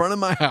walk in front of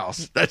my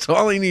house. That's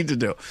all I need to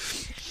do.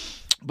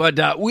 But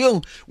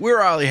we're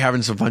already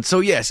having some fun.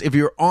 So yes, if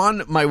you're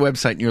on my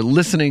website and you're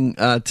listening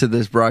to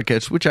this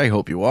broadcast, which I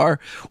hope you are,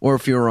 or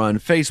if you're on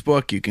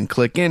Facebook, you can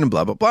click in and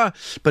blah, blah, blah.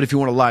 But if you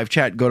want to live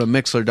chat, go to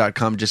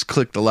mixler.com, just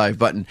click the live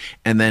button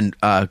and then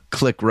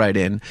click right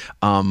in.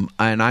 And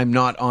I'm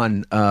not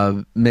on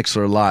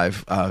Mixler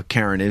Live.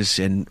 Karen is,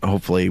 and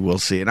hopefully we'll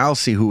see. And I'll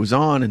see who was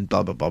on and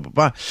blah, blah, blah,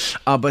 blah,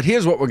 blah. But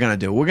here's what we're going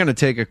to do. We're going to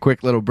take a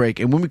quick little break.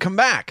 And when we come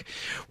back,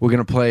 we're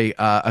going to play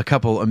a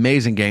couple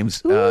amazing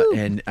games.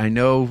 And I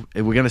know So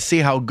we're going to see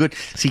how good.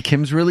 See,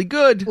 Kim's really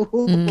good.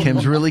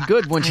 Kim's really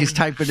good when she's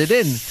typing it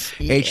in.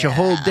 It's a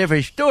whole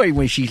different story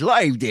when she's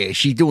live there.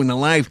 She's doing the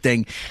live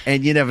thing,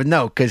 and you never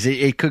know because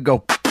it could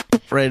go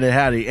right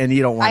ahead, and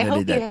you don't want I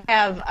hope you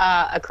have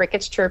a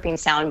crickets chirping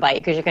soundbite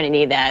because you're going to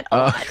need that a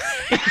lot.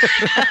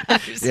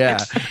 Yeah,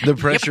 the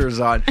pressure is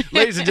on.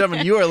 Ladies and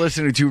gentlemen, you are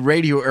listening to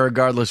Radio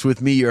Irregardless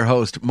with me, your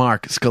host,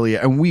 Mark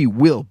Scalia, and we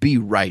will be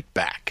right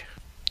back.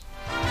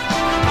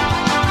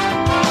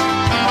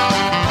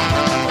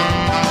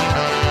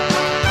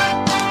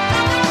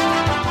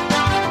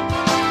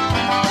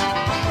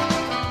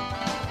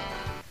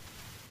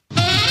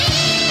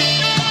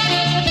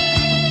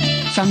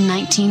 From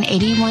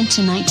 1981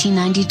 to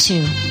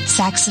 1992,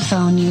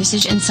 saxophone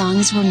usage in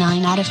songs were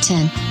 9 out of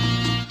 10.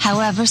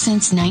 However,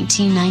 since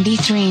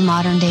 1993,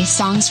 modern-day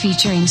songs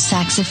featuring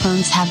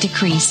saxophones have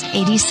decreased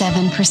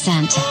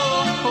 87%.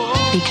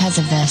 Because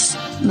of this,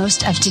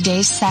 most of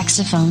today's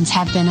saxophones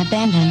have been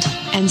abandoned,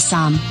 and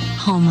some,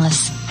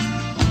 homeless.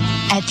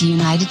 At the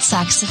United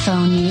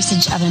Saxophone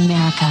Usage of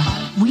America,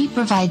 we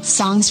provide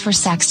songs for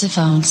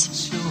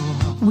saxophones.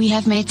 We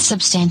have made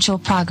substantial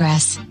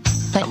progress,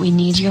 but we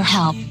need your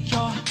help.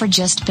 For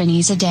just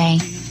pennies a day,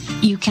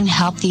 you can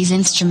help these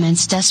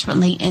instruments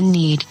desperately in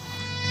need.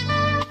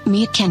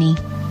 Meet Kenny.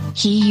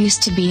 He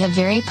used to be a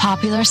very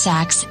popular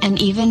sax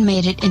and even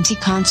made it into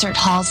concert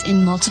halls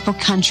in multiple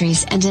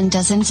countries and in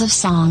dozens of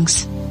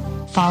songs.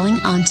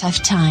 Falling on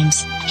tough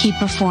times, he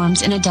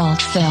performs in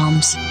adult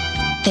films.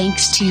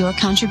 Thanks to your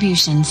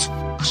contributions,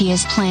 he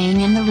is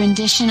playing in the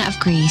rendition of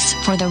Grease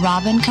for the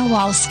Robin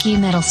Kowalski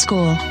Middle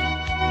School.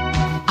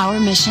 Our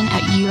mission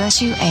at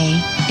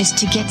USUA is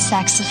to get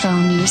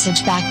saxophone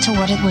usage back to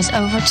what it was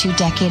over 2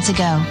 decades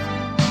ago.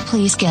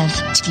 Please give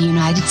to the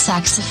United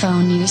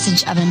Saxophone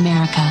Usage of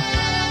America,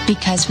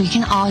 because we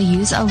can all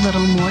use a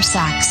little more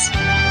sax.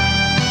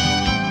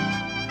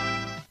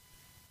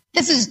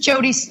 This is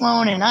Jody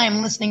Sloan, and I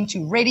am listening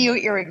to Radio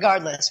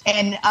Irregardless.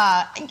 And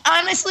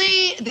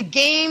honestly, the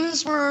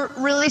games were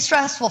really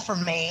stressful for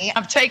me.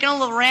 I've taken a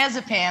little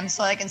Razepam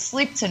so I can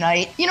sleep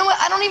tonight. You know what?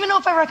 I don't even know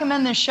if I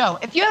recommend this show.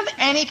 If you have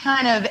any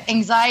kind of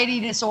anxiety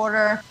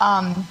disorder,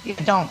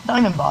 don't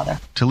even bother.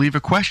 To leave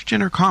a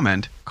question or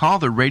comment, call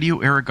the Radio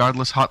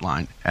Irregardless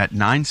hotline at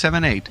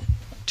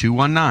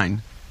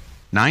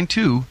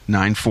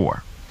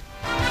 978-219-9294.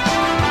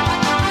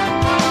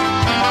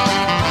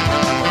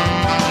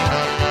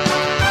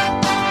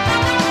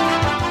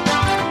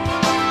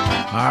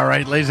 All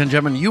right, ladies and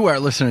gentlemen, you are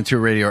listening to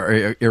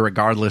Radio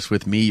Irregardless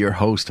with me, your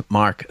host,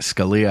 Mark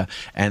Scalia,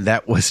 and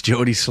that was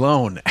Jody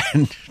Sloan.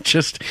 And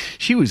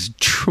she was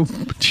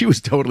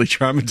totally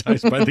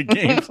traumatized by the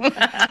games.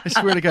 I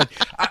swear to God.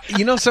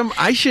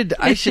 I should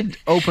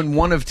open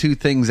one of two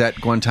things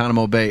at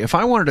Guantanamo Bay. If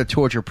I wanted to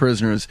torture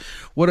prisoners,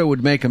 what I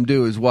would make them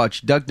do is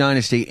watch Duck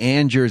Dynasty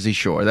and Jersey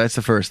Shore. That's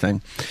the first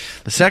thing.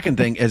 The second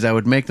thing is I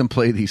would make them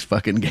play these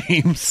fucking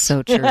games.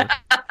 So true.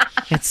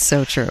 It's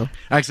so true.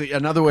 Actually,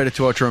 another way to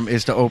torture them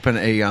is to open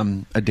a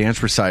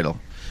dance recital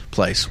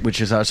place, which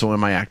is also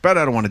in my act. But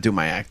I don't want to do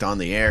my act on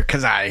the air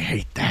because I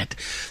hate that.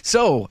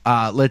 So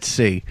let's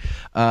see.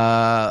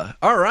 All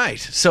right.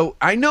 So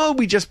I know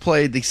we just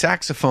played the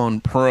saxophone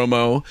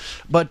promo,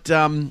 but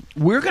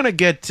we're gonna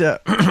get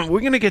to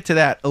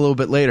that a little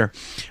bit later.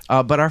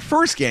 But our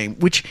first game,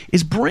 which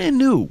is brand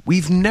new,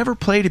 we've never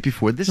played it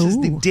before. This is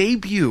the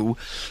debut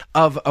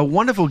of a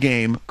wonderful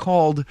game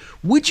called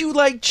 "Would You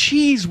Like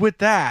Cheese with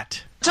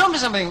That?" Tell me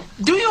something.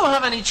 Do you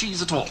have any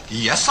cheese at all?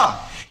 Yes, sir.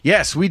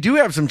 Yes, we do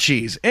have some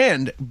cheese.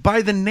 And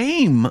by the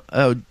name,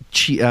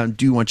 Do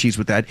You Want Cheese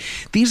With That?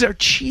 These are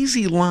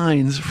cheesy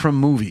lines from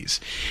movies.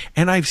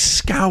 And I've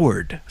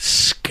scoured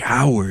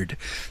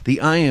the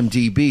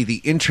IMDb,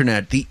 the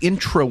internet, the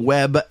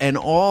intraweb, and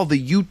all the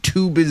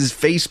YouTubers,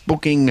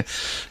 Facebooking,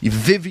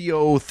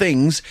 Vimeo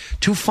things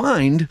to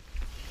find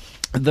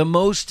the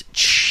most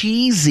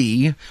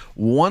cheesy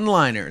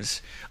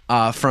one-liners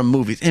from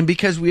movies. And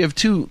because we have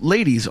two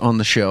ladies on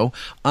the show,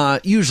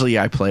 usually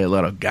I play a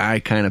little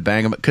guy kind of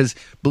bang them, because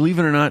believe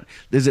it or not,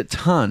 there's a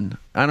ton,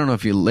 I don't know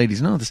if you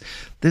ladies know this,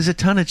 there's a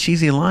ton of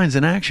cheesy lines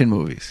in action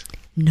movies.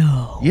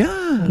 No.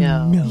 Yeah.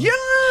 No.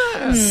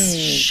 Yes.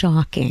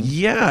 Shocking.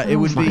 Yeah, it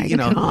would be,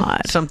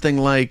 God. something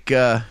like...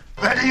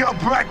 Ready your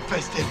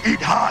breakfast and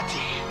eat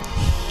hearty.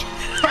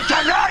 But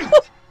tonight,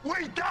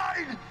 we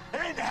dine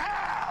in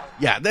hell.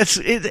 Yeah, it's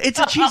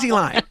a cheesy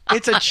line.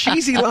 It's a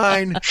cheesy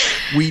line.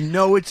 We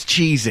know it's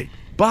cheesy.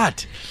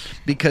 But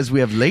because we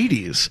have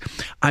ladies,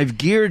 I've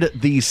geared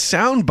the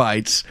sound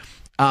bites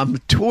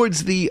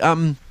towards the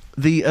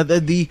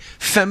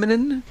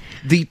feminine,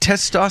 the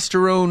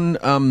testosterone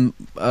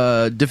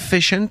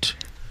deficient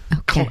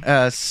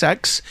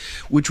sex,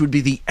 which would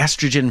be the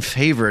estrogen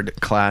favored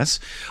class.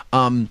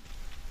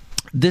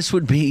 This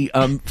would be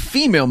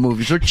female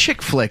movies or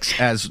chick flicks,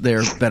 as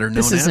they're better known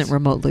as. This isn't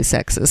remotely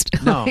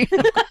sexist. No.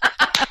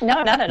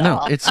 No, not at all.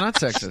 No, it's not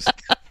sexist.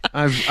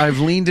 I've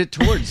leaned it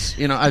towards,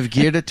 I've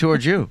geared it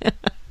towards you.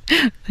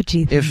 What do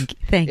you think?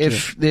 Thank you.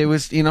 If there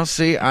was,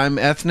 see, I'm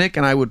ethnic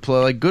and I would play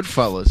like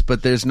Goodfellas,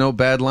 but there's no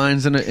bad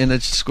lines in a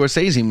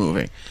Scorsese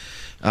movie.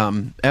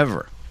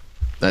 ever.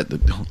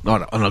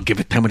 I'll give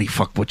it Tammany,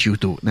 fuck what you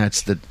do. And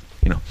that's the,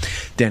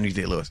 Daniel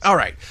Day-Lewis. All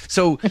right.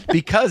 So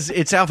because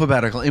it's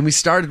alphabetical, and we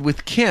started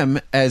with Kim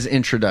as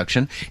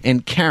introduction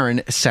and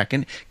Karen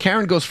second,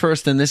 Karen goes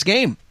first in this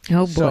game.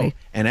 Oh, boy.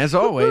 And as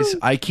always,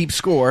 I keep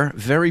score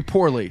very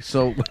poorly.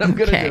 So what I'm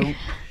going to do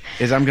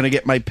is I'm going to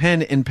get my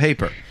pen and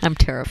paper. I'm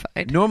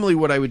terrified. Normally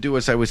what I would do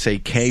is I would say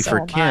K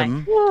for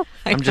Kim.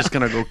 I'm just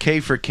going to go K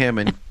for Kim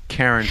and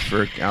Karen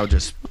for... I'll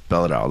just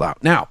spell it all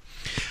out. Now,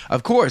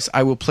 of course,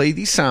 I will play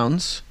these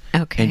sounds.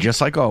 Okay. And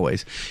just like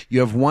always, you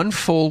have one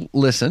full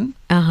listen.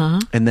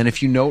 And then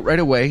if you know it right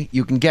away,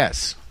 you can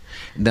guess.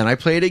 And then I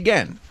play it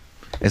again.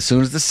 As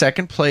soon as the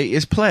second play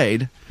is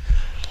played,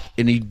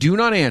 and you do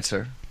not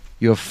answer,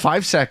 you have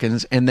 5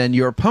 seconds, and then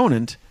your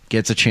opponent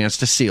gets a chance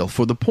to seal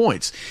for the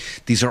points.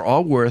 These are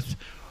all worth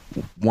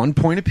 1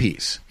 point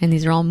apiece. And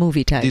these are all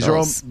movie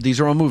titles.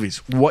 These are all movies.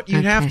 What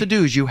you have to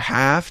do is you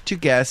have to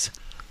guess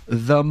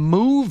the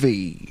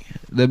movie.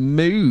 The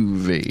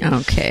movie.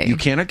 Okay. You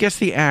cannot guess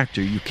the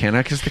actor. You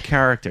cannot guess the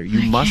character.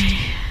 You must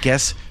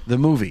guess the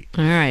movie.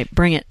 All right,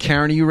 bring it.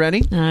 Karen, are you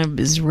ready? I'm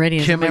as ready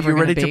as Kim, I'm ever are you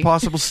ready gonna to be.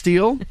 possible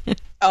steal?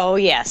 Oh,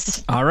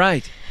 yes. All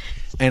right.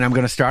 And I'm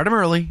going to start them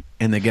early,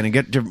 and they're going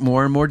to get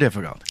more and more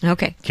difficult.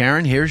 Okay.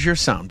 Karen, here's your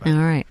soundbite.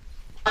 All right.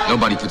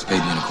 Nobody puts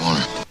baby in a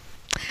corner.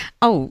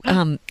 Oh,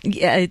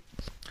 yeah.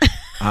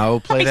 I'll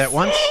play that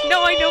once.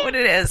 No, I know what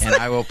it is. And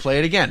I will play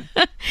it again.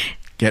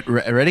 Get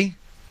ready?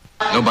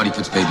 Nobody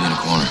puts baby in a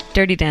corner.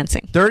 Dirty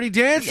Dancing. Dirty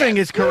Dancing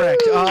is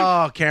correct.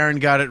 Oh, Karen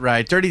got it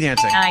right. Dirty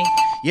Dancing. Nice.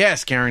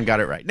 Yes, Karen got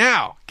it right.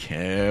 Now,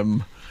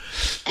 Kim.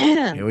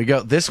 Here we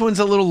go. This one's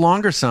a little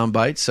longer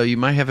soundbite, so you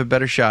might have a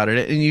better shot at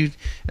it.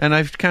 And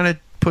I've kind of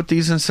put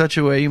these in such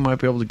a way you might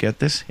be able to get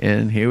this.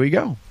 And here we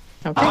go.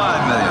 Okay.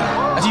 $5 million.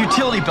 That's a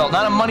utility belt,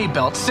 not a money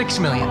belt. $6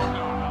 million.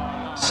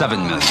 $7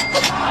 million.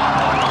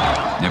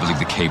 Never leave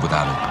the cave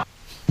without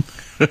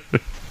it.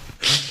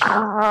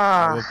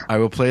 I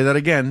will play that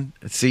again.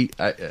 See,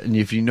 and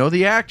if you know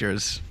the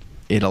actors,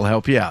 it'll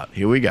help you out.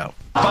 Here we go.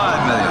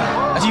 $5 million.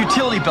 That's a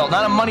utility belt,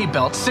 not a money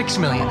belt. $6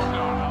 million.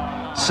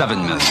 $7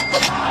 million.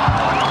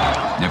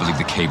 Never leave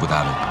the cave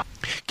without it.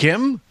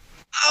 Kim?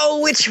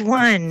 Oh, which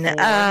one?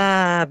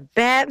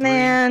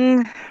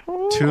 Batman.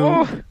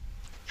 2,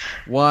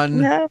 1.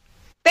 No.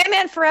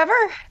 Batman Forever?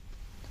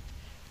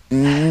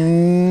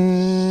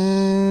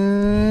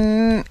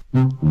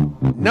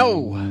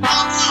 No.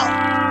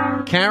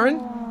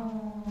 Karen?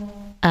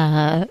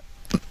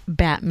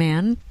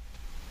 Batman.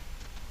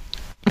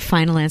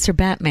 Final answer,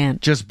 Batman.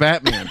 Just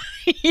Batman.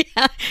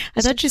 Yeah.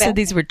 I thought you said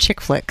these were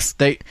chick flicks.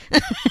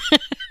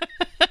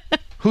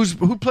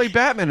 Who played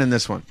Batman in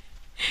this one?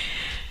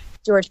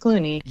 George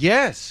Clooney.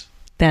 Yes.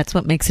 That's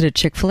what makes it a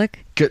chick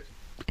flick?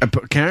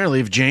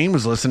 Apparently, if Jane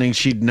was listening,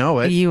 she'd know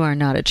it. You are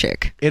not a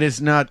chick. It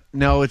is not.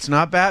 No, it's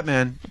not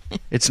Batman.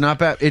 It's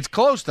not It's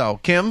close, though.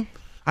 Kim,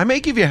 I may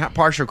give you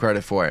partial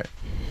credit for it.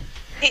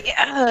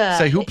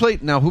 Say, who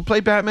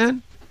played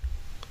Batman?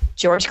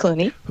 George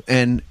Clooney.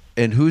 And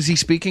who's he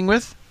speaking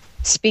with?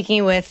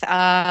 Speaking with,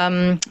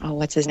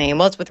 what's his name?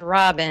 Well, it's with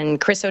Robin.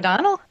 Chris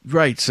O'Donnell?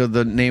 Right, so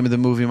the name of the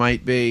movie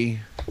might be...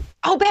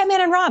 Oh,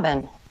 Batman and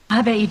Robin.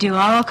 I bet you do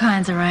all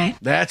kinds of right.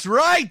 That's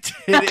right!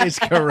 It is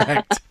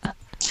correct.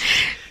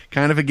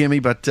 Kind of a gimme,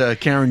 but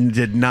Karen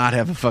did not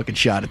have a fucking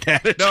shot at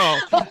that at all.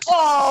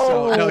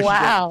 Oh, no,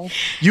 wow.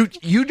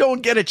 You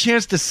don't get a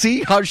chance to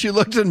see how she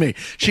looked at me.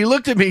 She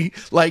looked at me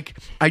like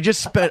I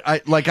just spent I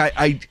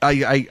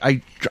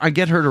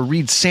get her to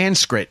read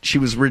Sanskrit. She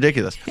was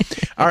ridiculous.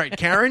 All right,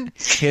 Karen,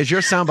 here's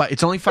your soundbite.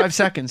 It's only 5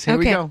 seconds. Here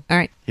we go. All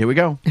right. Here we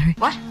go.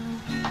 What?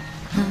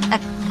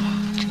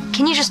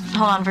 Can you just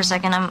hold on for a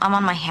second? I'm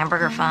on my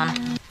hamburger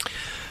phone.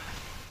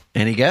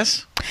 Any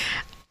guess?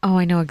 Oh,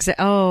 I know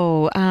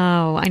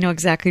I know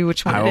exactly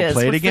which one I it will is.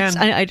 play it again.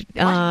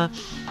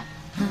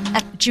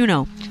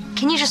 Juno.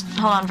 Can you just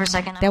hold on for a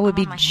second? That would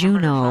be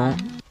Juno.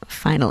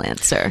 Final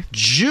answer.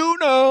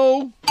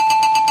 Juno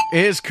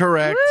is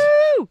correct.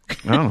 Woo!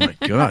 Oh my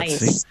God!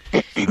 Nice.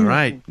 See? All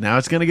right, now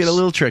it's going to get a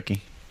little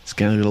tricky. It's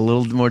going to get a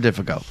little more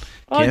difficult.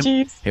 Oh, Kim,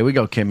 jeez. here we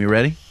go. Kim, you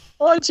ready?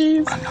 Oh,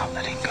 jeez. I'm not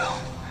letting go.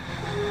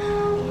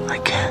 I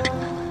can't.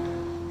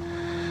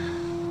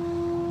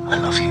 I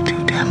love you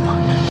too damn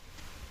much.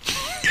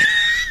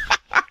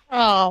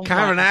 Oh,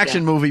 Kind of an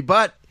action movie,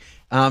 but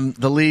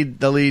the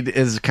lead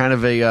is kind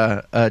of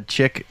a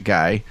chick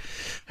guy.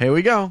 Here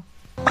we go.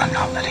 I'm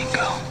not letting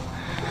go.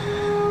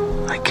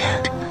 I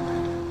can't.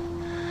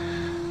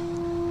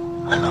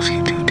 I love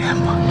you too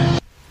damn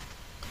much.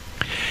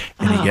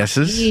 Any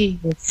guesses?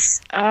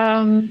 Jeez.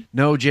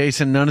 No,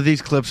 Jason. None of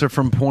these clips are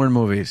from porn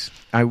movies.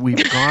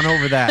 We've gone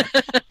over that.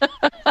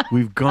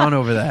 We've gone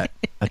over that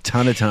a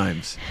ton of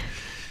times.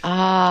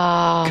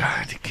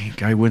 God, the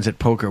guy wins at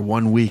poker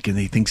 1 week and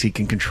he thinks he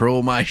can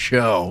control my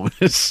show.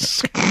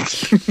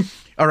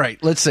 All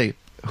right, let's see.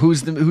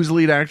 Who's the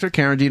lead actor?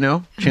 Karen, do you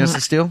know? Chance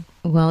to steal?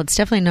 Well, it's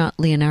definitely not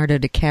Leonardo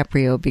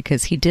DiCaprio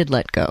because he did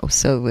let go.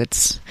 So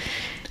it's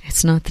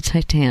not the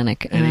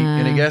Titanic.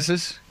 Any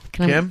guesses?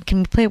 Kim? Can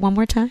we play it one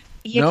more time?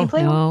 You No. can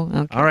play No.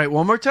 Okay. All right,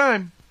 one more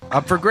time.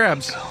 Up for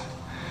grabs.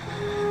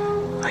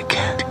 I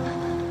can't.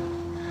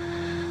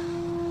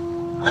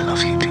 I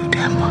love you too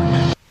damn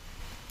much.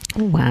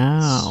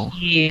 Wow.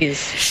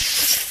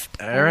 Jeez.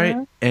 All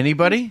right.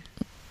 Anybody?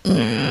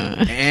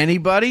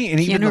 Anybody? And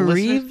even the Keanu listeners?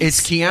 Reeves?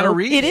 It's Keanu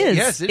Reeves. It is.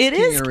 Yes, it's It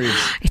is. Keanu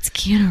Reeves. It's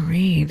Keanu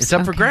Reeves. It's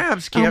up for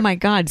grabs. Oh my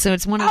God! So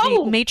it's one of the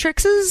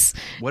Matrixes.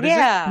 What is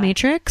it?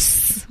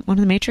 Matrix. One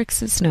of the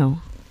Matrixes. No.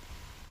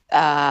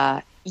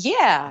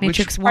 Yeah.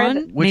 Matrix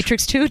 1,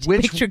 Matrix 2,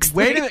 Matrix 3.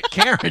 Wait a minute,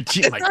 Karen.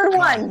 Gee, The my third God.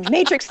 one,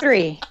 Matrix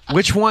 3.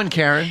 Which one,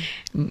 Karen?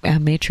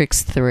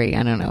 Matrix 3.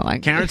 I don't know.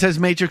 Karen says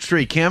Matrix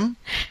 3. Kim?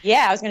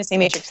 Yeah, I was going to say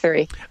Matrix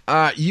 3.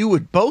 You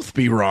would both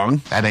be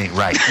wrong. That ain't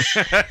right.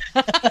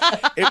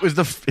 It was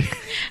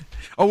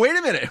Oh, wait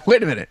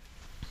a minute.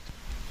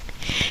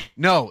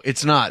 No,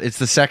 it's not. It's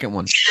the second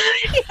one.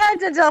 You had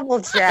to double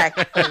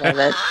check. I love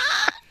it.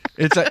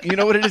 It's you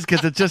know what it is,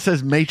 because it just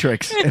says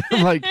Matrix. And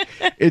I'm like,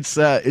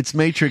 it's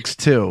Matrix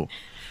 2.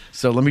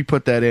 So let me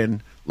put that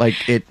in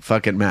like it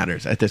fucking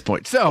matters at this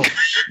point. So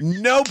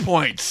no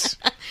points.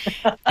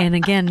 And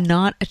again,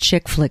 not a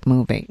chick flick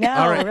movie. No,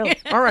 All right, really.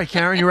 all right,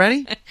 Karen, you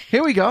ready?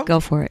 Here we go. Go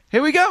for it.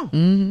 Here we go.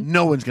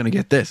 No one's gonna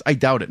get this. I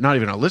doubt it. Not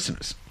even our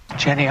listeners.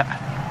 Jenny,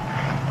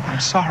 I'm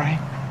sorry.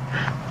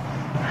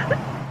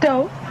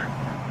 Don't.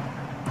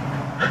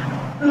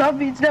 Love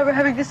means never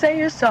having to say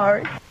you're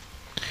sorry.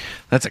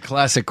 That's a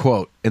classic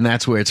quote, and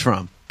that's where it's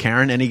from.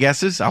 Karen, any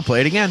guesses? I'll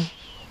play it again.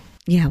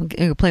 Yeah,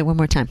 we'll play it one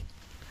more time.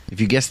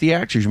 If you guess the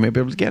actors, you may be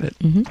able to get it.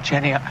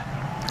 Jenny,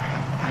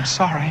 I'm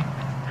sorry.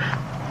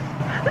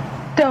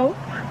 Don't.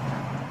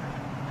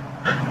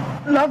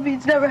 Love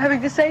means never having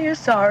to say you're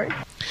sorry.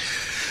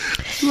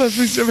 Love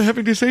means never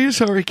having to say you're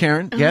sorry,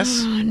 Karen.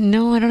 Yes?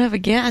 No, I don't have a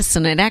guess,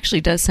 and it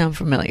actually does sound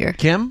familiar.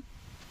 Kim?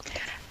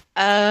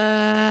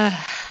 It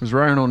was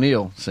Ryan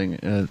O'Neal saying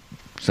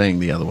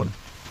the other one.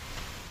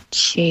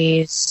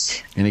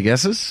 Jeez. Any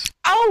guesses?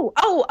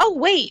 Oh,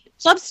 wait.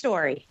 Love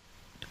Story.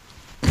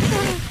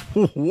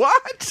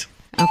 What?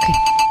 Okay.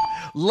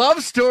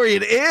 Love Story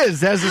it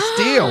is, as a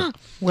steal.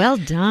 Well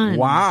done.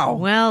 Wow.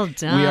 Well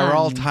done. We are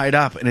all tied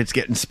up, and it's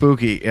getting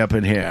spooky up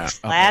in here.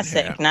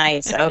 Classic.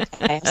 Nice. Okay.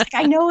 I was like,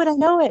 I know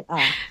it.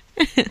 Oh.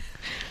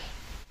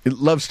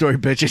 Love Story,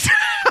 bitches.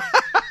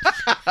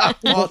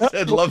 Paul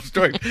said Love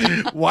Story.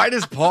 Why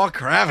does Paul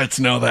Kravitz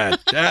know that?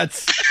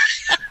 That's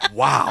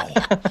wow.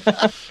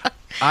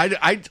 I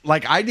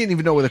didn't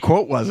even know where the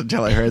quote was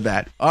until I heard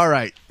that. All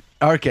right.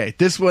 Okay.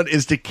 This one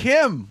is to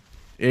Kim.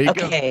 There you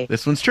go.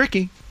 This one's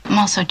tricky. I'm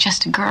also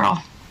just a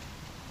girl.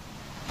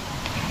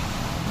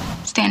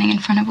 Standing in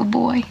front of a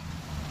boy.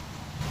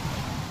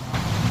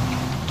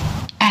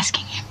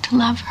 Asking him to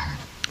love her.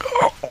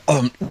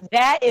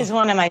 That is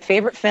one of my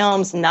favorite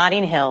films,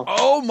 Notting Hill.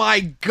 Oh my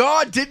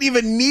God! Didn't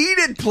even need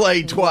it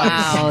played twice.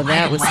 Wow,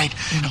 that was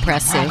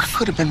impressive. I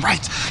could have been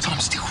right, so I'm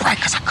still right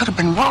because I could have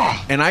been wrong.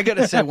 And I got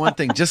to say one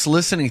thing: just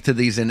listening to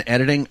these in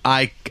editing,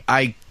 I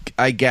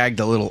gagged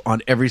a little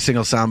on every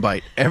single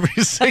soundbite.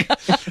 Every single,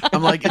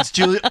 I'm like, it's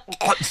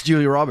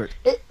Julia Roberts.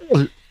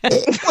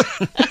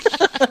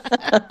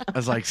 I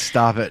was like,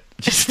 stop it.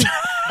 Just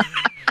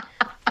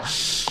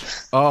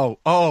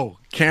Oh,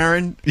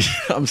 Karen,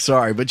 I'm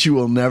sorry, but you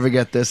will never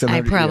get this.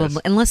 I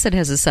probably, unless it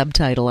has a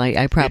subtitle,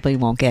 I probably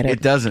won't get it.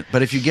 It doesn't.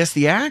 But if you guess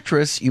the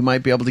actress, you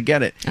might be able to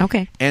get it.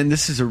 Okay. And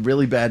this is a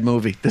really bad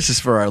movie. This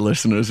is for our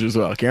listeners as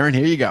well. Karen,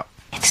 here you go.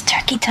 It's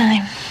turkey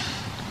time.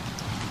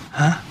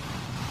 Huh?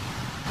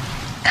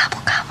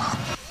 Gobble, gobble.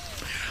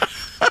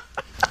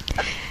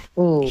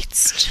 Ooh.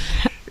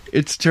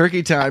 It's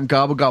turkey time.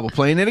 Gobble, gobble.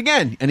 Playing it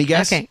again. Any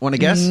guess? Okay. Want to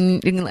guess?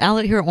 I'll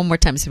hear it one more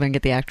time, see if I can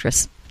get the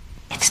actress.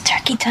 It's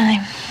turkey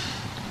time.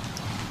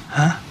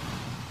 Huh?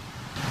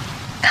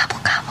 Gobble,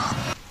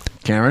 gobble.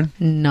 Karen?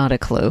 Not a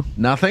clue.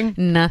 Nothing?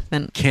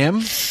 Nothing.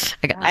 Kim?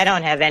 I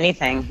don't have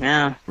anything.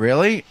 No.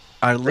 Really?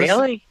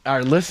 Really?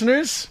 Our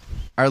listeners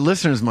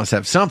must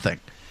have something.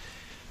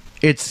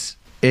 It's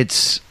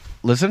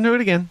listen to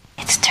it again.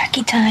 It's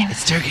turkey time.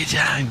 It's turkey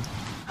time.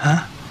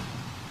 Huh?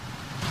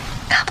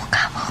 Gobble,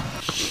 gobble.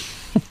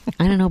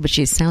 I don't know, but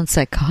she sounds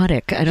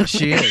psychotic. I don't.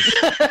 She is.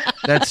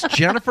 That's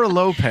Jennifer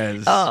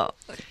Lopez.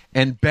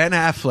 And Ben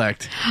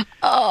Affleck.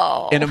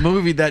 In a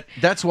movie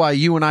that's why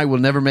you and I will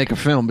never make a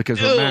film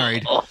because we're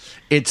married.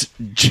 It's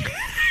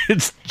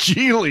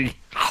Geely.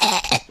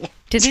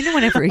 Did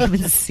anyone ever even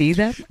see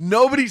that?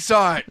 Nobody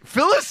saw it.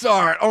 Phyllis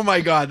saw it. Oh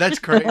my God, that's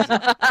crazy.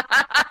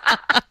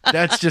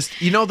 That's just,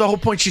 the whole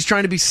point. She's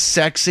trying to be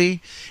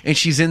sexy and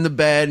she's in the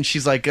bed and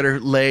she's like got her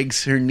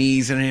legs, her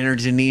knees, and her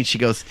knee. And she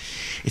goes,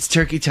 it's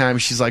turkey time.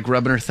 And she's like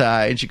rubbing her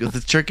thigh and she goes,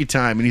 it's turkey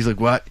time. And he's like,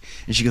 what?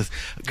 And she goes,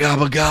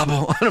 gobble,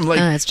 gobble. And I'm like,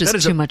 it's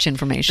just too much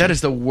information. That is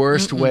the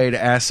worst way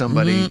to ask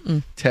somebody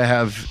to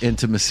have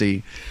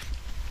intimacy.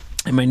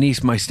 And my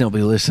niece might still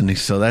be listening,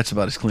 so that's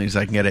about as clean as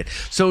I can get it.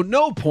 So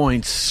no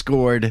points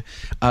scored,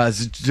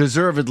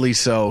 deservedly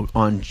so,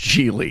 on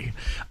Geely.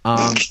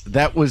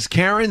 That was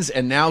Karen's,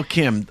 and now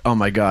Kim. Oh,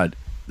 my God.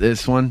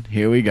 This one,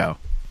 here we go.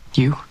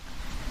 You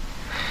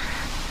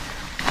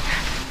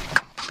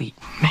complete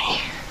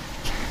me.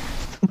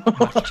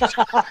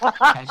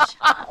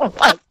 Oh,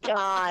 my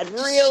God.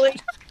 Really?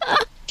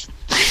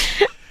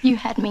 You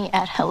had me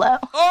at hello.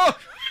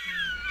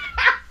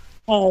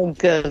 Oh,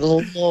 good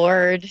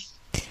Lord.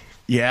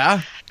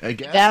 Yeah, I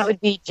guess. That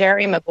would be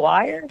Jerry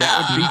Maguire.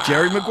 That would be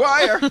Jerry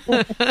Maguire.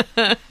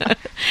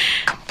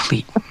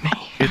 Complete me.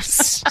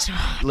 It's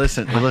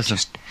listen.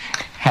 Shut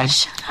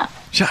up.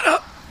 Shut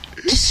up.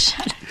 Just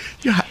shut up.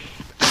 Yeah.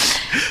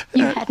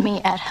 You had me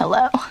at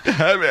hello.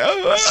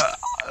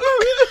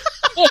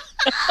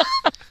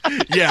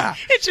 Yeah.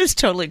 It just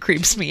totally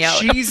creeps me out.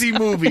 Cheesy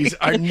movies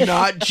are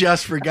not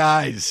just for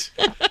guys.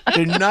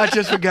 They're not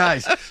just for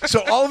guys.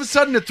 So all of a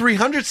sudden, the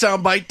 300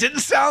 soundbite didn't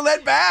sound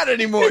that bad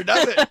anymore,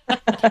 does it?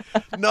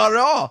 Not at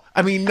all.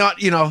 I mean, not,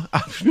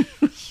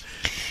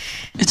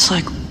 It's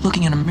like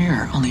looking in a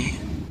mirror, only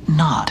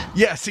not.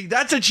 Yeah, see,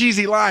 that's a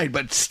cheesy line,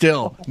 but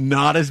still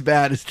not as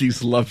bad as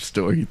these love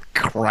story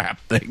crap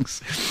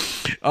things.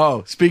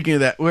 Oh, speaking of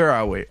that, where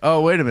are we?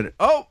 Oh, wait a minute.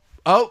 Oh.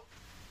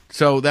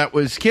 So that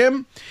was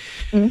Kim.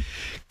 Mm-hmm.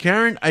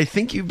 Karen, I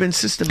think you've been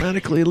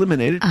systematically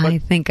eliminated. I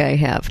think I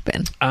have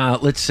been.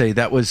 Let's say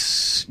that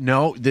was...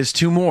 No, there's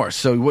two more.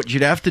 So what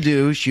you'd have to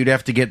do is you'd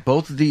have to get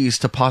both of these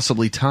to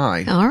possibly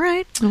tie. All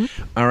right.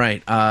 All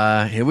right.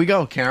 Here we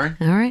go, Karen.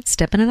 All right.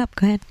 Stepping it up.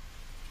 Go ahead.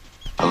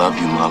 I love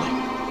you, Molly.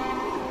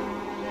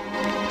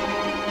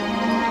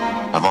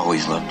 I've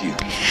always loved you.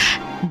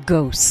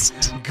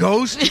 Ghost.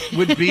 Ghost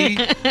would be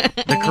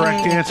the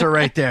correct answer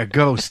right there.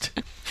 Ghost.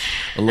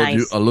 I love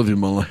you. I love you,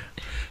 Molly.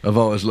 I've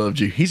always loved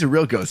you. He's a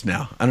real ghost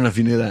now. I don't know if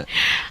you knew that.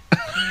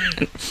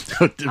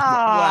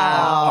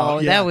 Wow,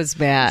 yeah. That was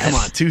bad. Come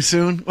on, too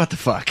soon? What the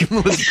fuck?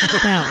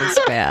 That was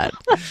bad.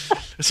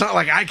 It's not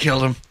like I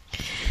killed him.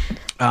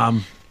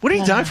 What did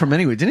he die from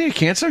anyway? Didn't he have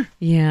cancer?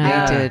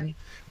 Yeah, I did.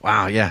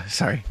 Wow, yeah,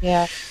 sorry.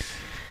 Yeah.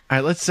 All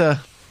right, let's...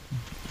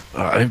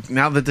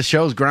 now that the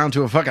show's ground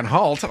to a fucking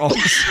halt, all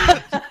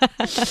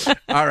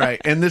right,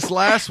 and this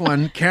last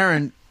one,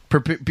 Karen,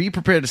 be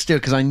prepared to steal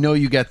because I know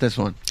you get this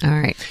one. All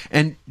right.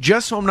 And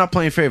just so I'm not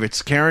playing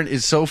favorites, Karen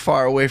is so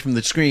far away from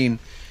the screen,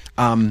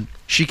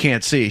 she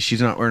can't see.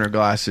 She's not wearing her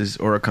glasses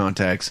or her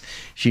contacts.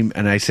 I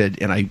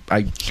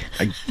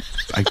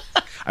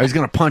was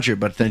going to punch her,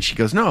 but then she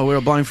goes, "No,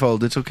 we're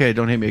blindfolded. It's okay.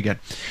 Don't hit me again."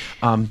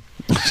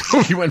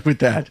 So we went with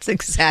that. That's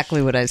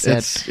exactly what I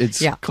said.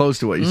 It's close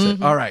to what you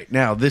said. All right.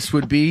 Now, this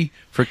would be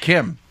for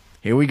Kim.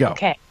 Here we go.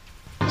 Okay.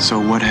 So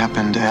what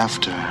happened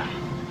after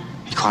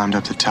he climbed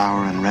up the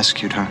tower and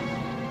rescued her?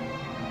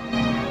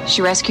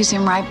 She rescues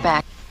him right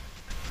back.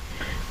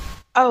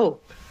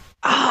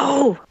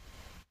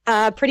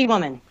 Pretty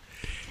Woman.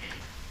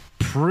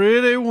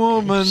 Pretty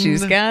Woman.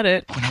 She's got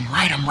it. When I'm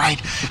right, I'm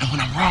right. And when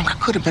I'm wrong, I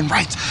could have been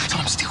right. So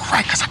I'm still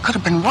right because I could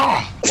have been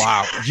wrong.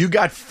 Wow. You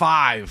got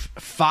 5.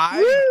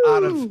 5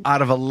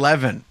 out of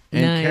 11.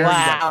 And Nice. Karen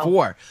got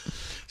 4.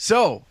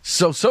 So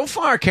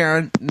far,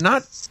 Karen,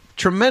 not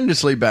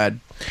tremendously bad.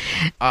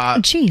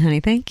 Gee,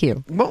 honey, thank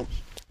you. Well,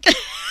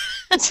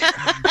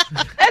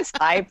 That's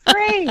high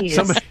praise.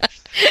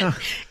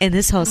 In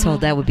this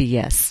household, that would be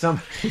yes.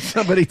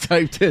 Somebody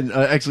typed in,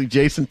 actually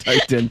Jason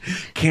typed in,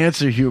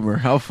 cancer humor.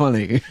 How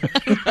funny.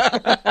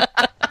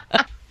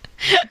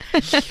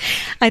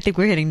 I think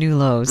we're hitting new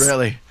lows.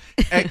 Really?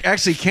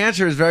 Actually,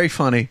 cancer is very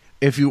funny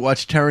if you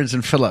watch Terrence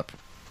and Phillip.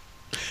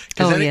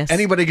 Because yes.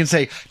 Anybody can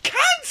say,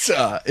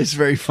 cancer is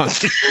very funny.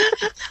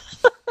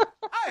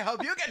 I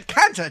hope you get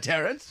cancer,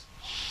 Terrence.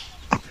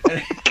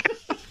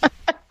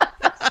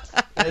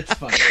 It's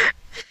funny.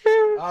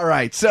 All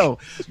right. So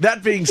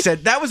that being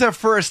said, that was our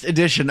first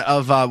edition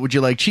of Would You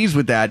Like Cheese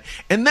with That?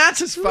 And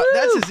that's as fun.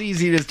 That's as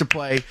easy as to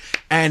play.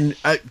 And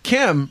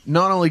Kim,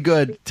 not only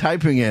good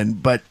typing in,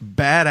 but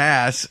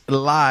badass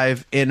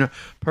live in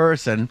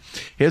person.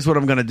 Here's what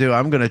I'm going to do.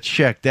 I'm going to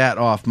check that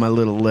off my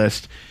little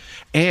list.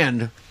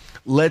 And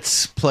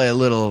let's play a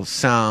little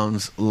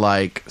Sounds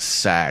Like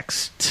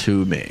Sax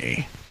to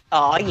Me.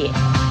 Oh,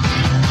 yeah.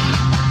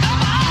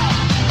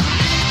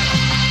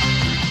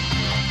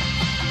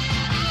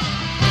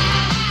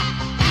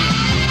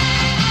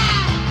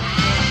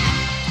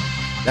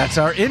 That's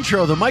our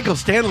intro, the Michael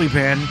Stanley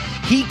Band,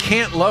 He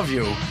Can't Love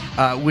You,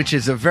 which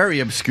is a very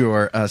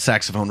obscure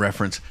saxophone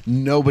reference.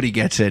 Nobody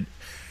gets it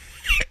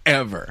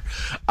ever.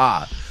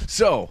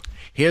 So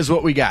here's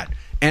what we got.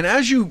 And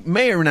as you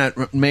may or not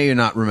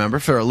remember,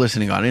 for our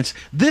listening audience,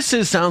 this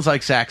is Sounds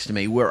Like Sax to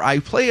Me, where I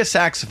play a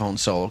saxophone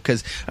solo.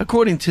 Because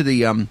according to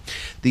the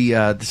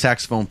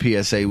saxophone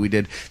PSA we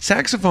did,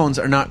 saxophones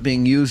are not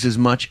being used as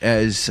much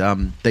as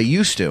they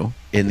used to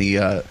in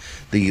the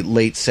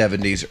late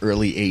 70s,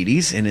 early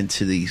 80s, and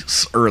into the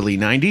early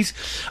 90s.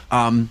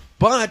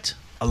 But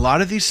a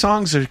lot of these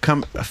songs a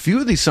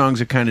few of these songs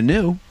are kind of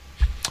new.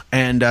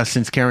 And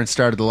since Karen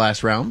started the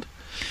last round,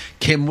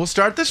 Kim will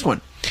start this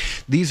one.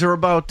 These are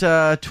about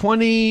 15,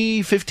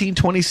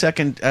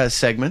 20-second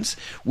segments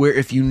where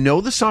if you know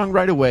the song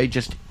right away,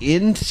 just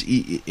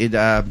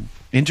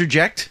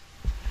interject.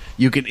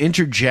 You can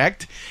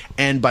interject,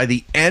 and by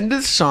the end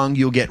of the song,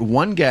 you'll get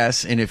one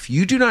guess, and if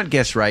you do not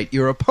guess right,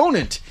 your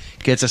opponent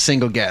gets a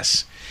single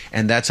guess.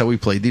 And that's how we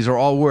play. These are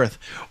all worth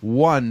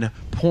 1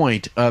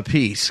 point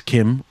apiece.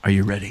 Kim, are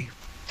you ready?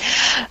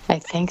 I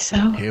think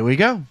so. Here we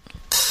go.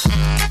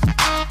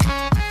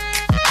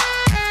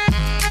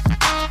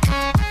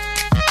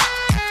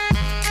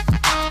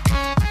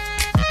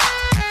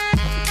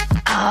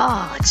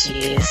 Oh,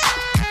 jeez.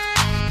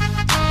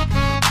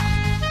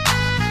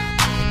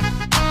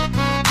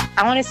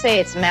 I want to say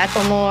it's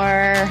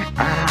Macklemore.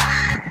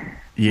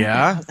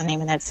 Yeah. What's the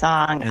name of that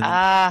song?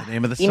 The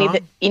name of the song?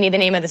 You need the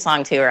name of the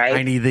song too, right?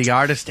 I need the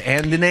artist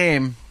and the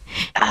name.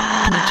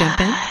 Can you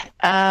jump in?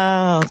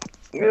 Oh.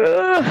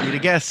 I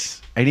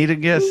need a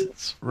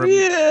guess.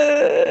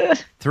 Yeah.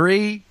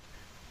 3.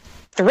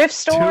 Thrift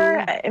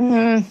store?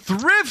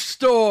 Thrift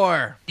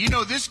store. You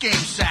know this game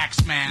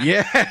sucks, man.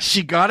 Yeah,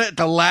 she got it at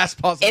the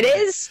last possible. It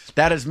is?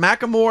 That is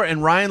Macklemore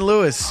and Ryan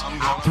Lewis.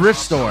 Thrift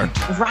store.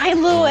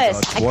 Ryan Lewis.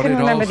 I couldn't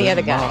remember the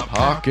other guy.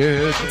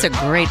 Pocket. It's a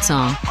great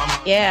song.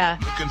 Yeah.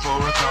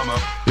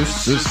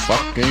 This is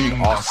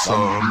fucking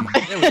awesome.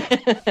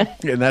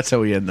 And that's how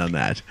we end on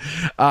that.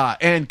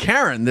 And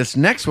Karen, this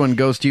next one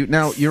goes to you.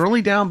 Now, you're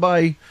only down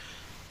by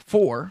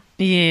 4.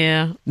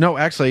 Yeah. No,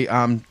 actually,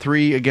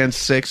 3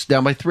 against 6,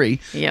 down by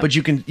 3. Yep. But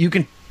you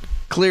can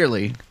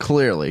clearly,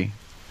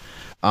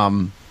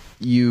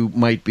 you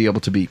might be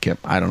able to beat Kim.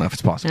 I don't know if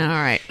it's possible. All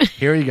right.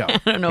 Here you go. I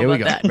don't know Here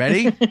about that.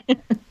 Ready?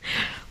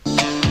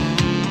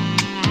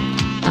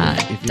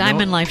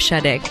 Diamond Life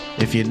Sade.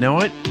 If you know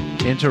it,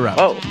 interrupt.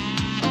 Oh.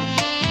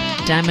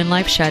 Diamond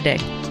Life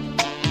Sade.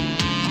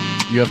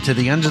 You have to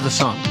the end of the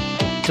song.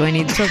 Do I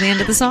need till the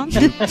end of the song?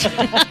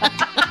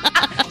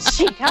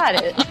 She got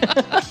it.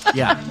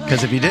 Yeah,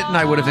 because if you didn't,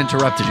 I would have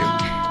interrupted you.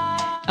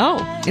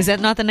 Oh, is that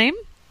not the name?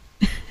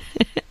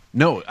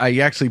 No, I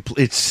actually,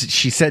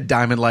 she said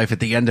Diamond Life at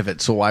the end of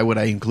it, so why would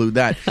I include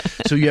that?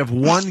 So you have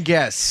one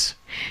guess.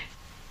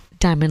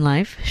 Diamond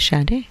Life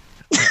Sade.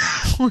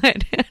 What?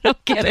 I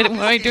don't get it. What am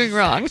I doing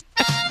wrong?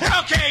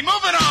 Okay,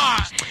 moving on.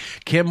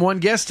 Kim, one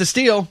guess to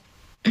steal.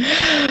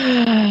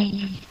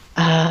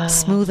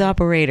 Smooth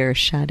Operator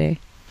Sade.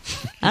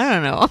 I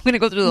don't know. I'm going to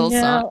go through the whole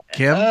song.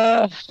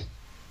 Kim?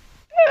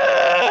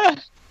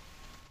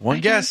 One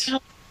guess.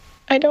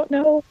 I don't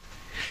know.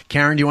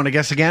 Karen, do you want to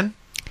guess again?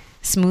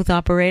 Smooth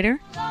Operator.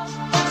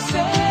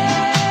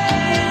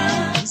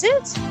 Is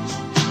it?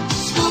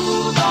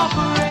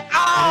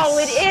 Oh,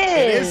 it is.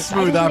 It is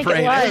Smooth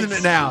Operator, isn't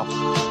it now?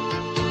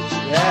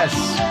 Yes.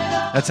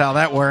 That's how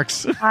that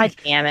works. God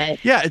damn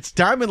it. Yeah, it's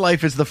Diamond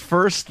Life is the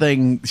first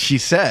thing she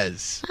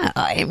says.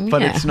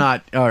 But it's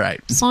not. All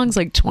right. The song's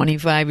like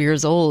 25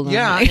 years old.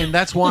 Yeah, and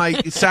that's why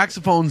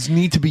saxophones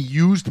need to be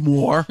used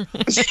more.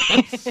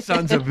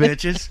 Sons of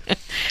bitches.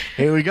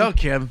 Here we go,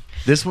 Kim.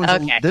 This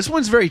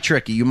one's very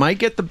tricky. You might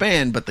get the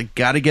band, but they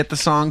got to get the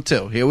song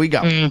too. Here we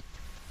go.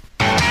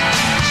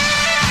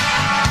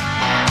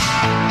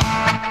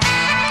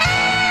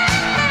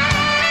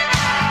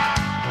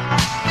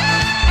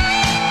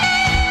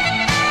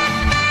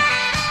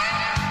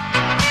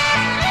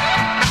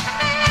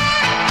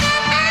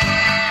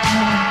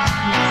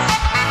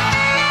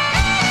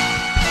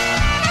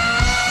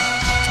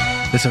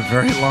 It's a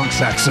very long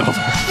sax solo.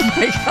 Oh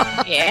my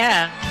God.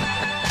 Yeah.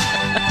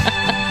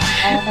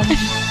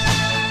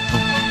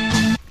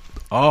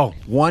 Oh,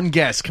 one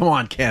guess. Come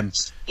on, Kim.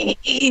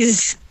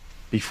 Jeez.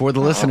 Before the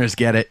listeners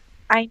get it.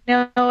 I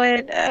know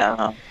it.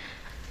 Oh.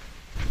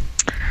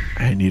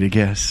 I need a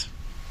guess.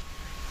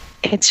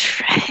 I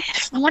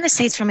want to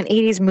say it's from an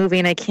 80s movie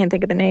and I can't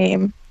think of the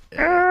name.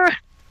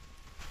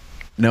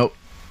 Nope.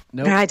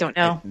 I don't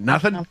know.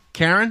 Nothing?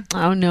 Karen?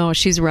 Oh, no,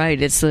 she's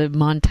right. It's the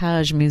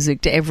montage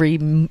music to every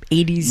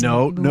 80s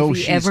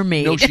movie ever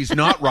made. No, she's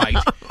not right.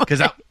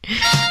 Okay,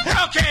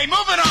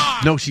 moving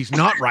on. No, she's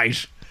not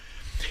right.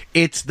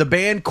 It's the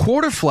band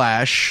Quarter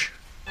Flash.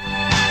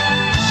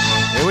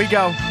 Here we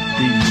go.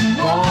 Do you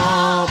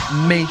want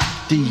me?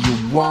 Do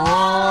you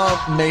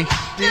want me?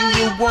 Do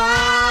you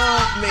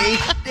want me?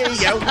 Do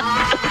you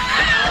want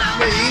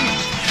me?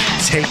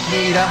 Take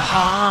me to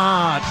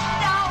heart.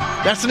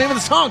 That's the name of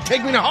the song,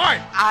 Take Me to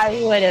Heart.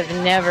 I would have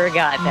never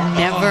got that.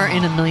 Never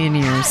in a million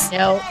years.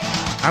 No.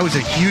 I was a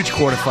huge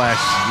Quarter Flash.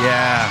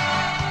 Yeah.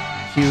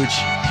 Huge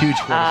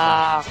Quarter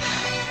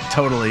Flash.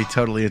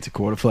 Totally into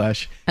Quarter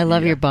Flash. I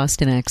love your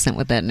Boston accent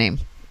with that name.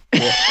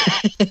 Yeah.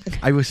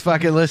 I was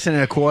fucking listening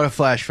to Quarter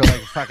Flash for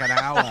like a fucking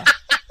hour.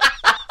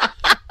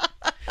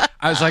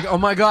 I was like, oh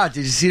my God,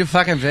 did you see the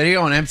fucking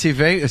video on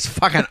MTV? It's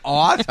fucking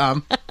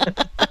awesome.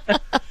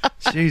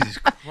 Jesus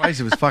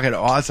Christ, it was fucking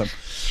awesome.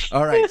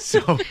 All right,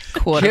 so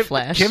Quarter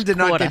Flash. Kim did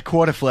not get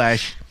Quarter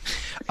Flash.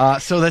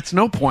 So that's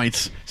no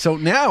points. So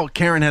now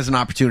Karen has an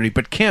opportunity,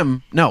 but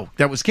Kim, no,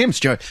 that was Kim's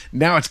choice.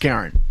 Now it's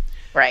Karen.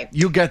 Right.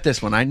 You get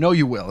this one. I know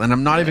you will, and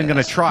I'm not even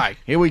going to try.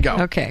 Here we go.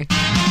 Okay.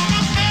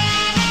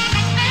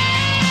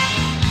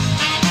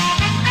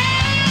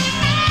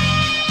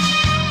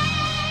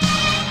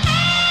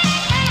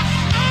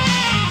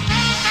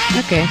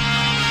 Okay.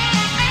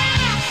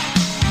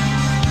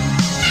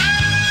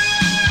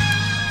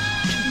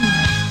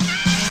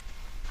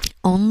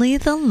 Only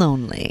the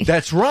Lonely.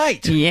 That's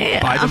right.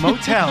 Yeah. By the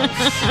Motels.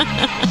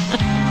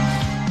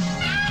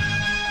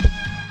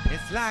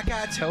 It's like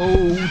I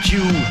told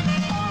you.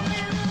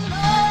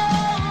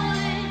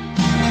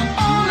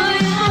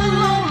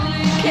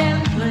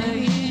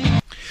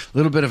 A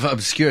little bit of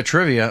obscure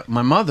trivia.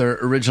 My mother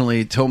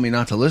originally told me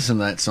not to listen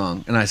to that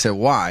song, and I said,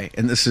 why?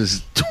 And this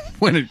is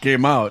when it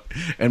came out,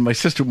 and my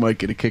sister might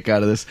get a kick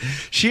out of this.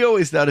 She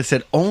always thought it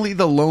said, "Only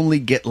the lonely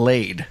get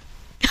laid."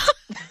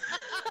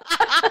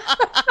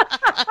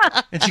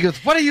 And she goes,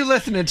 "What are you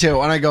listening to?"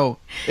 And I go,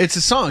 "It's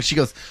a song." She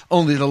goes,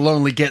 "Only the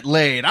lonely get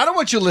laid." I don't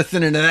want you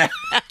listening to that.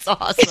 That's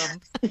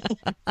awesome.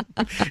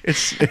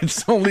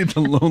 It's only the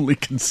lonely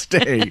can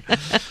stay.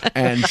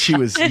 And she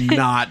was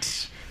not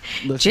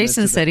listening.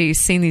 Jason said he's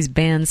seen these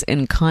bands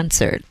in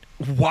concert.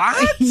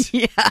 What?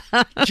 Yeah.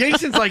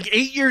 Jason's like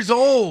 8 years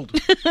old.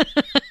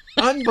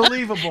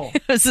 Unbelievable.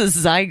 It was a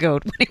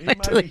zygote when he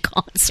went to the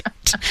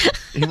concert.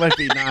 He might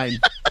be 9.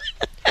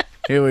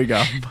 Here we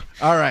go.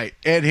 All right.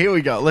 And here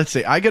we go. Let's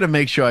see. I got to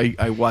make sure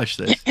I watch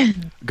this.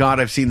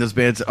 God, I've seen those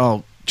bands.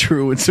 Oh,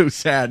 true and so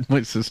sad,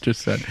 my sister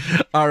said.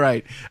 All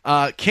right.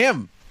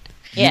 Kim.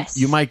 Yes.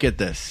 You might get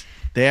this.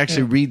 They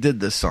actually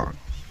redid this song.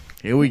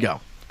 Here we go.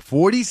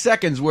 40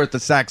 seconds worth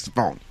of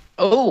saxophone.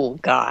 Oh,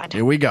 God.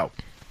 Here we go.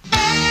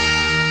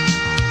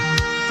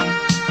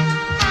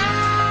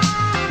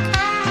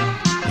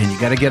 And you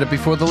got to get it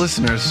before the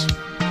listeners.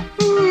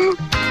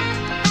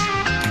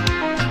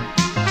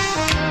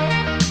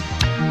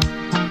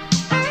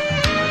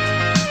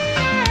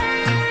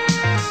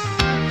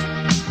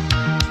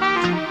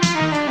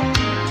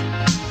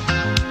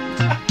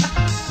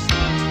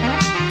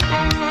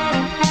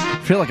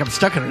 I feel like I'm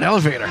stuck in an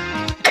elevator.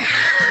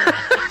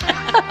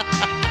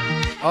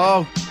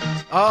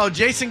 Oh,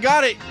 Jason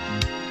got it.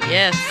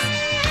 Yes.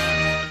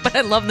 But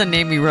I love the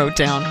name he wrote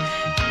down.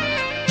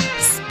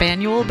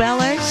 Spaniel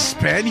Ballet?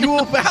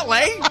 Spaniel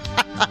Ballet?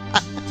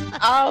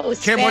 Oh,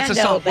 Kim, what's the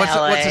song? What's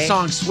the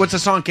song? What's the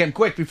song, Kim?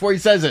 Quick, before he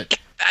says it.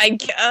 I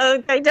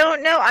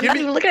don't know. I'm not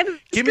even looking at the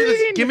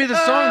screen. Give me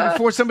the song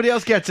before somebody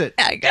else gets it.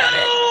 I got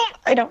it.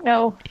 I don't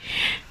know.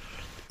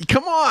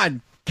 Come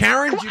on.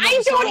 Karen, do you know I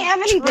the don't song? have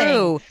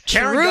anything.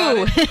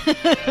 Karen got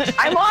it.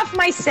 I'm off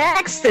my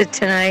sax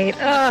tonight.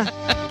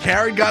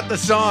 Karen got the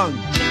song.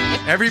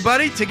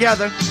 Everybody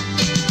together.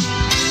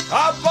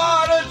 I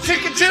bought a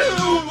ticket to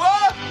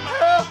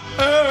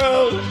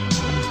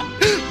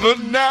but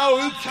now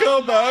it's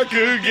come back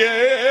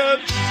again.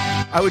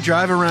 I would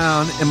drive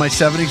around in my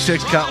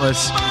 76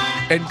 Cutlass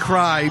and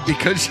cry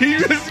because she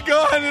was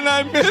gone and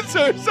I miss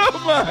her so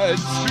much.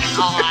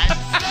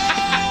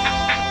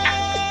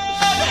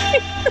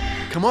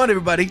 Come on,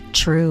 everybody.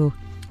 True.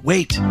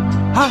 Wait.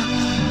 I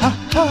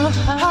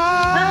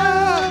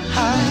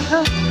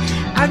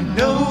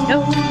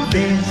know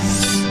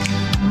this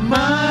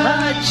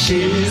much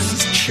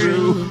is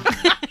true.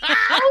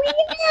 Oh,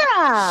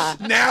 yeah.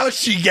 Now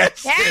she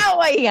gets it. Now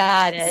I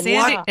got it.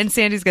 And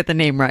Sandy's got the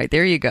name right.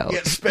 There you go.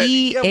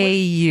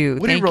 EAU.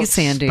 What he Thank wrote, you,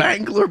 Sandy.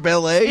 Spangler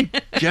Ballet?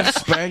 Jeff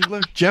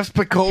Spangler? Jeff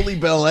Piccoli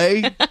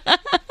Ballet?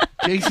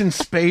 Jason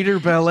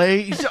Spader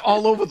Ballet? He's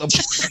all over the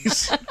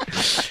place.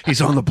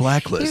 He's on the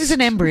blacklist. He was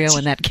an embryo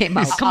when that came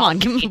out. Come on,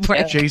 give him a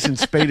break. Jason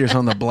Spader's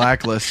on the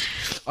blacklist.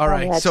 All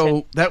right,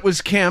 so that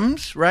was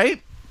Kim's,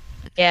 right?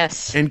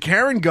 Yes. And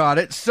Karen got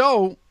it.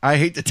 So I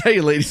hate to tell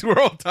you, ladies, we're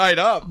all tied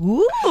up.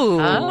 Ooh.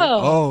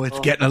 Oh, it's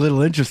getting a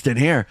little interesting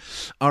here.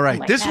 All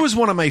right, this was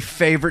one of my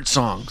favorite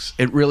songs.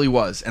 It really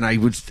was, and I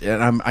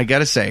got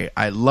to say,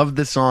 I love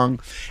this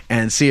song.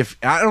 And see if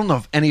I don't know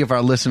if any of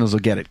our listeners will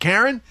get it.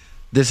 Karen,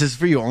 this is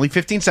for you. Only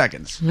 15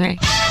 seconds. Right.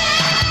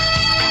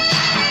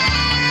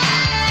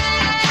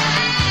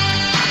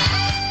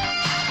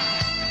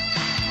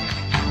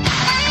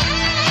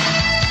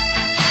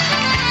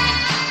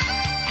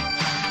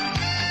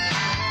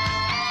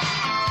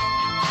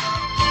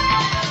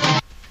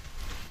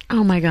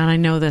 Oh my God, I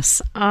know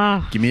this.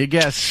 Oh. Give me a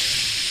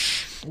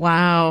guess.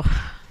 Wow.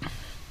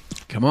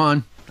 Come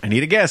on. I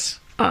need a guess.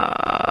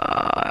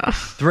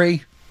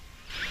 3,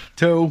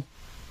 2.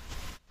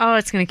 Oh,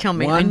 it's going to kill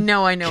me. 1.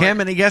 I know. Kim,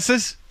 any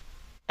guesses?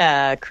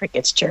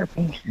 Crickets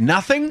chirping.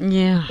 Nothing?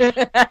 Yeah.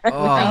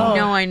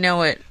 I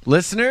know it.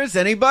 Listeners,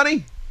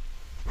 anybody?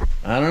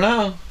 I don't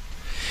know.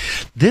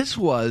 This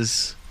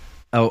was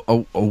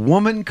a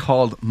woman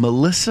called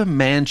Melissa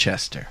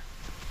Manchester.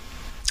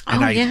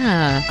 And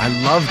I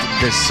loved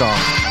this song.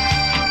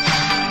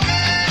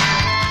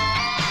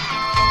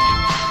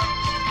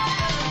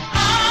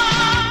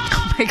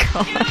 Oh my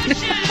God.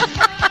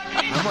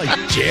 I'm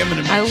like jamming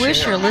in my I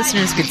wish your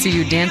listeners could see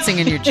you dancing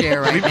in your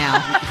chair right now.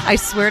 I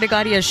swear to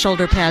God, he has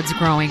shoulder pads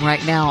growing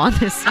right now on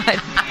this side.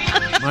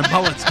 My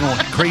mullet's going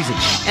crazy.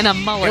 And a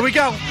mullet. Here we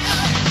go.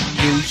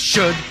 You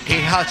should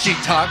hear how she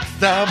talks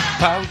about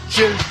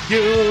you.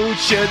 You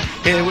should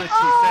hear what she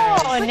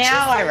says. Oh,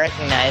 now I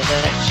recognize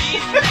it.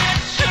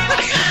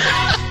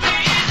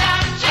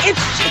 It's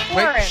the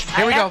chorus.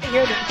 Here we I have go. to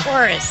hear the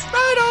chorus.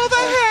 Right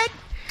overhead.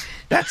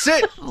 That's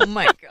it. Oh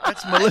my God.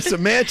 That's Melissa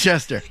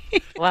Manchester.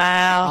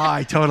 Wow. Oh,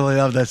 I totally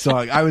love that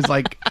song. I was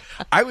like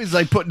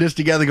putting this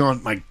together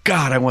going, my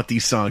God, I want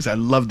these songs. I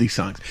love these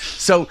songs.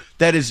 So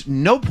that is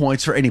no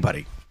points for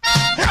anybody.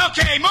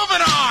 Okay,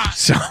 moving on.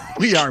 So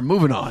we are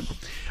moving on.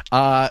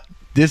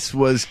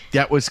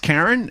 That was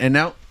Karen, and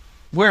now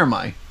where am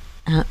I?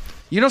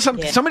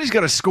 somebody's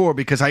got to score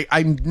because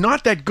I'm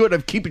not that good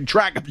at keeping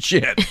track of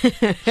shit.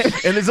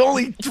 And there's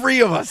only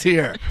 3 of us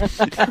here.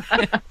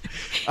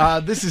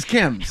 This is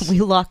Kim's.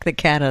 We lock the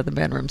cat out of the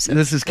bedroom. So.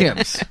 This is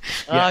Kim's.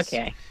 Yes.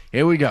 Okay.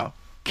 Here we go.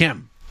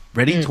 Kim,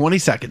 ready? 20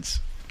 seconds.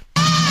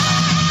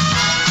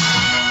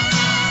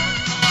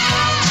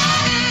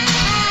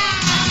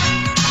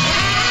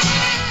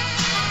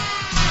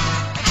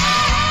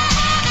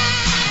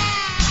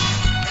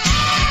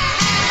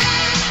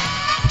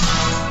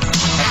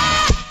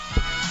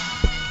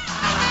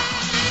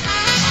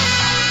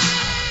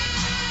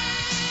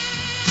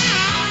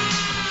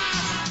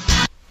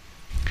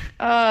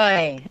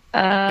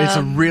 It's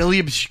a really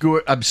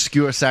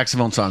obscure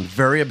saxophone song.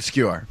 Very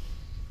obscure.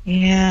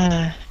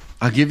 Yeah.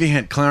 I'll give you a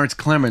hint. Clarence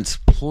Clements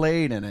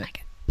played in it.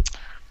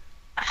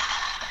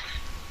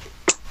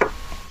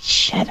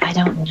 Shit, I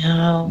don't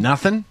know.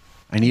 Nothing?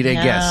 I need a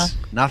guess.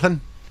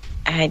 Nothing?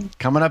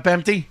 Coming up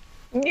empty?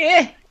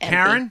 Yeah.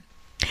 Karen?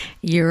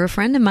 You're a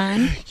friend of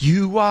mine.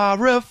 You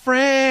are a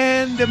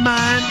friend of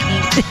mine.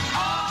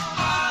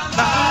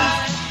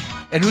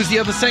 And who's the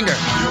other singer?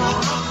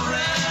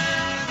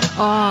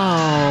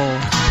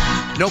 Oh.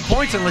 No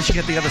points unless you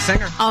get the other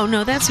singer. Oh,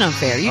 no, that's not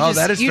fair. You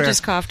that is fair. You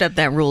just coughed up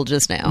that rule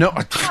just now. No,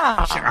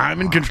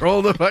 I'm in control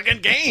of the fucking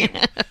game.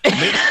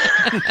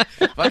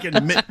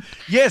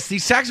 Yes,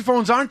 these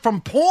saxophones aren't from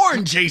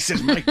porn,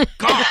 Jason. My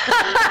God.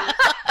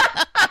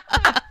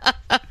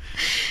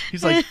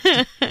 He's like,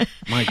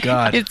 my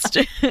God.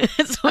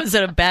 It's was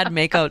it a bad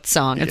makeout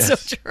song? It's so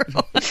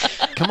true.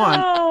 Come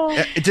on.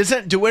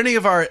 Do any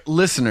of our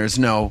listeners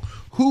know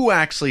who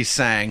actually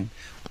sang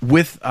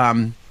with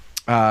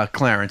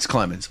Clarence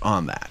Clements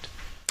on that?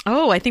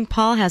 Oh, I think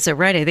Paul has it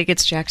right. I think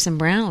it's Jackson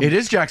Brown. It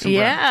is Jackson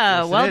Brown.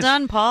 Yeah, well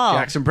done, Paul.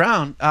 Jackson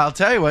Brown. I'll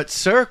tell you what,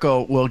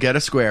 Circle will get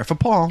a square for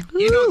Paul.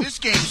 You know this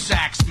game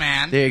sucks,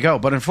 man. There you go.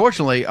 But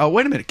unfortunately,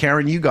 wait a minute,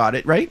 Karen, you got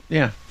it, right?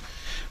 Yeah.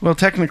 Well,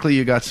 technically,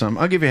 you got some.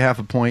 I'll give you half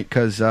a point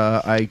because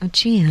Oh,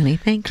 gee, honey,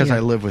 thank you. Because I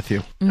live with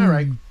you. All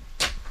right.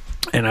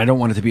 And I don't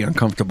want it to be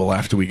uncomfortable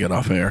after we get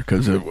off air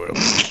because it will.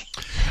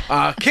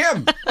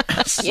 Kim.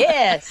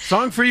 Yes.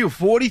 Song for you,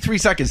 43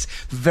 seconds.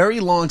 Very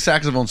long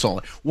saxophone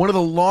solo. One of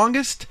the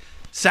longest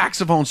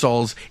saxophone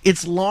solos.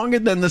 It's longer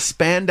than the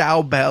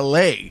Spandau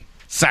Ballet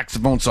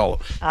saxophone solo.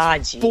 Ah,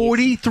 geez.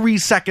 43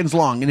 seconds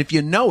long. And if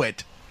you know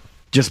it,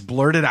 just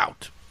blurt it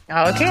out.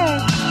 Okay.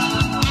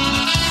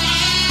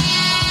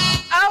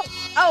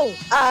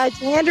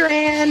 Duran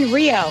Duran,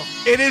 Rio.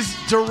 It is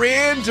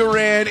Duran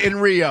Duran in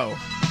Rio.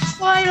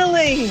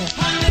 Finally.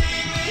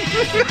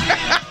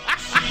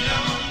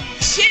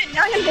 Shit,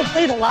 now I'm going to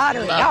play the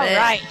lottery. Love All it.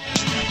 right.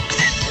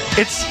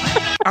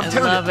 I'm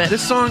telling you,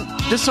 this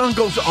song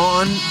goes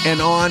on and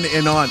on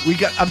and on.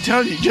 I'm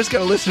telling you just got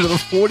to listen to the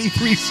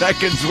 43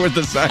 seconds worth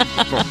of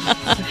saxophone.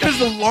 It's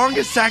the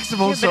longest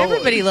saxophone solo. But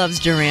everybody loves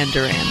Duran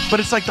Duran.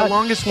 But it's like the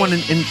longest one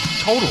in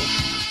total.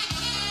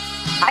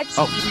 I've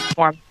seen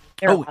perform.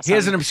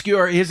 Here's an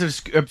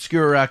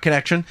obscure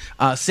connection.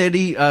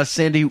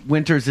 Sandy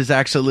Winters is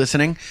actually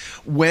listening.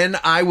 When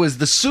I was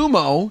the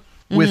sumo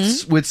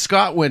with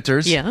Scott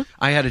Winters,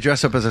 I had to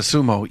dress up as a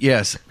sumo.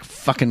 Yes,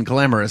 fucking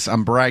glamorous.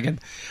 I'm bragging.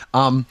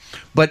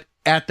 But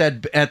at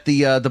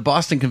the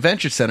Boston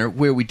Convention Center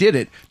where we did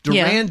it,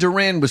 Duran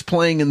Duran was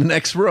playing in the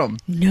next room.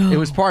 No, it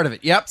was part of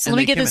it. Yep. So let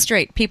me get this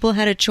straight. People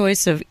had a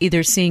choice of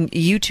either seeing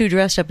you two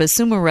dressed up as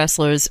sumo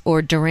wrestlers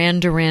or Duran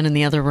Duran in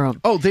the other room.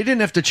 Oh, they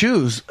didn't have to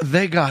choose.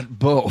 They got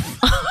both.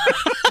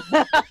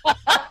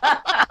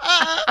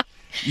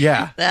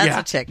 Yeah, that's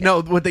a ticket.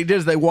 No, what they did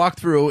is they walked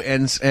through,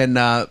 and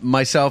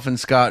myself and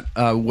Scott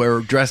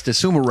were dressed as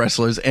sumo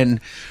wrestlers,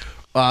 and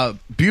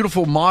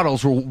beautiful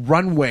models were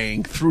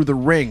runwaying through the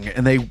ring,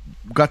 and they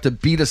got to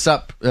beat us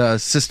up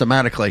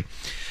systematically.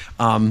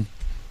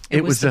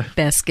 It was the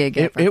best gig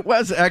ever. It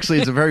was actually.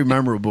 It's a very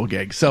memorable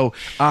gig. So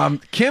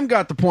Kim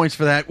got the points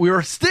for that. We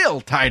were still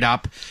tied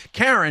up.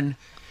 Karen,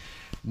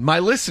 my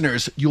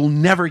listeners, you'll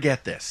never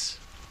get this.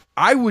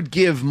 I would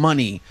give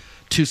money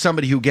to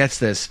somebody who gets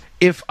this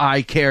if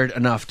I cared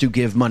enough to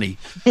give money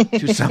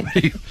to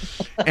somebody.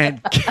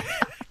 And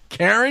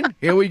Karen,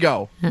 here we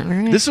go. All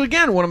right. This is,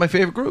 again, one of my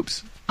favorite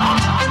groups.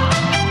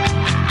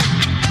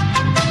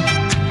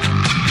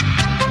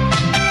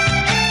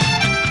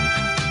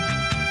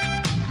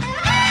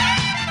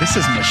 This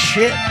is my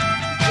shit.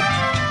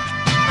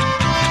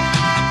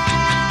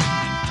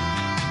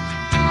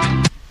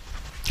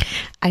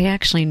 I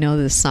actually know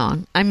this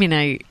song. I mean,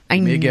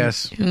 Give me a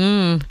guess.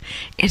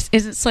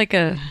 It's like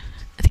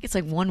I think it's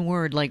like one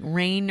word, like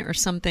rain or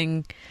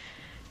something.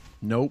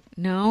 Nope.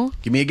 No?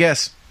 Give me a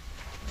guess.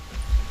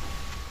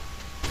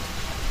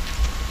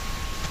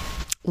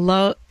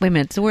 Love. Wait a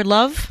minute. Is the word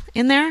love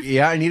in there?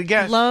 Yeah, I need a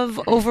guess.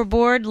 Love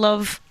overboard.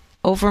 Love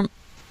over.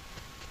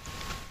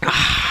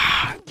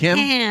 Kim?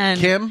 Man.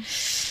 Kim?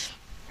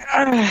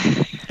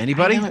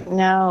 Anybody? I don't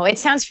know. It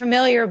sounds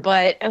familiar,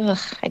 but I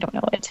don't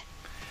know it.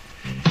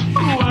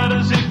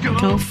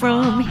 Go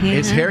from here.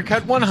 It's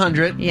Haircut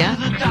 100. Yeah.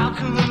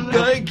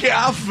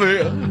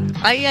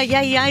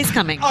 Yeah, he's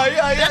coming.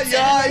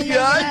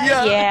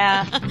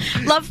 Yeah.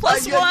 Love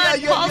plus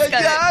one. Paul's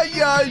got it.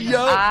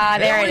 Ah,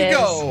 there it is.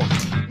 Go.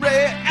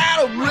 Red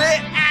Adam.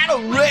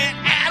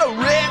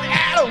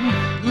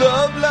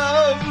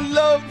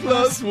 Love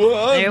plus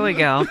one. There we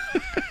go.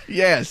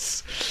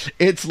 Yes,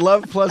 it's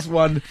love plus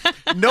one.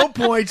 No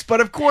points,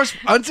 but of course,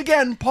 once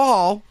again,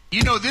 Paul.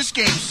 You know this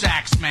game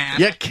sucks, man.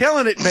 You're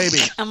killing it, baby.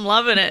 I'm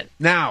loving it.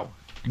 Now,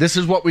 this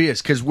is what we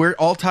is, because we're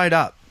all tied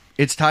up.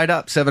 It's tied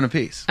up 7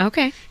 apiece.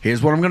 Okay.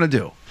 Here's what I'm going to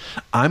do.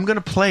 I'm going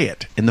to play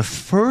it, and the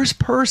first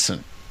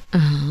person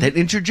that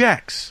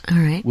interjects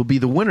will be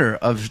the winner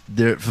of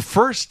the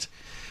first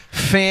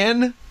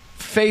fan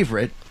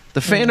favorite,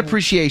 the Fan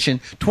Appreciation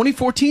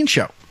 2014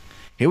 show.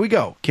 Here we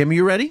go. Kim, are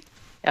you ready?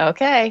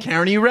 Okay.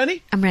 Karen, are you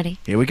ready? I'm ready.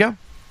 Here we go.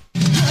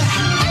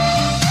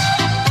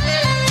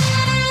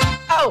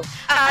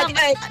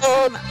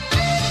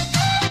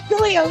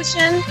 Billy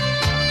Ocean.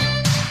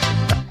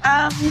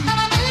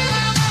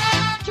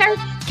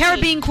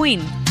 Caribbean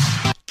Queen.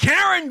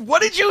 Karen,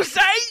 what did you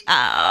say?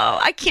 Oh,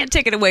 I can't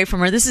take it away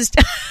from her. This is...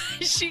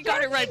 She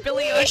got it right.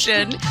 Billy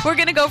Ocean. We're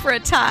going to go for a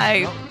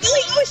tie.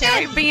 Billy Ocean.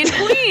 Caribbean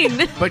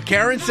Queen. But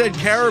Karen said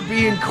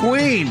Caribbean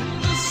Queen.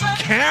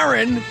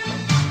 Karen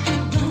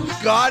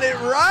got it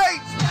right.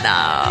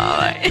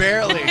 No.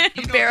 Barely.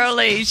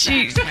 Barely.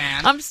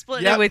 I'm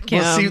splitting it with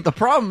Kim. Well, see, the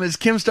problem is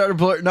Kim started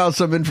blurting out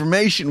some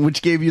information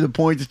which gave you the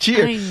point to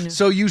cheer.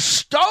 So you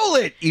stole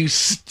it. You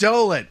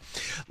stole it.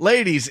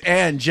 Ladies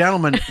and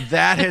gentlemen,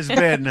 that has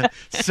been,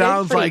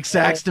 sounds like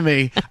sax to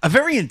me, a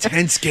very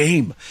intense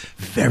game.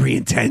 Very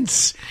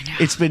intense.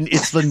 It's been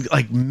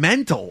like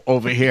mental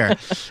over here.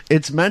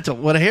 It's mental.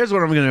 Well, here's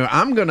what I'm going to do.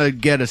 I'm going to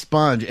get a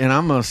sponge and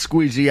I'm going to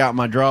squeegee out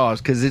my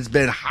drawers because it's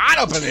been hot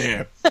up in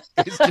here.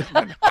 It's just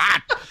been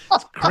hot.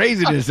 It's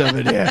craziness of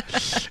it here.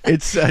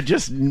 It's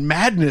just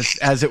madness,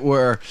 as it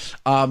were.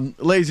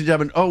 Ladies and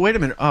gentlemen, oh, wait a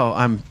minute. Oh,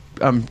 I'm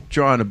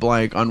drawing a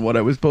blank on what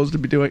I was supposed to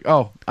be doing.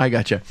 Oh, I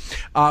got you.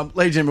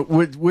 Ladies and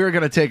gentlemen, we're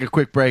going to take a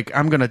quick break.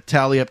 I'm going to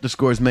tally up the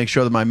scores, make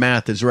sure that my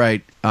math is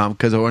right,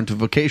 because I went to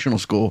vocational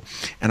school,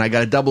 and I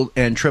got to double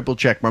and triple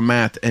check my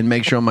math and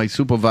make sure my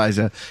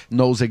supervisor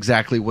knows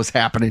exactly what's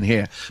happening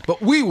here.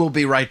 But we will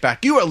be right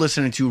back. You are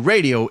listening to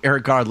Radio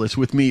Irregardless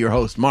with me, your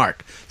host,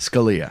 Mark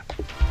Scalia.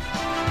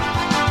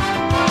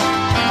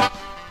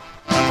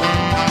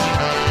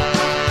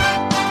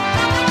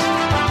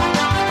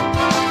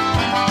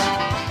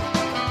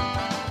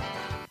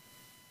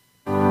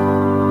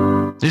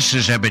 This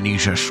is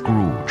Ebenezer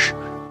Scrooge,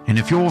 and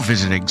if you're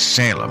visiting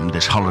Salem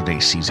this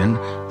holiday season,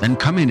 then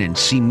come in and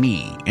see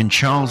me in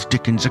Charles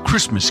Dickens' A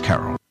Christmas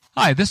Carol.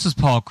 Hi, this is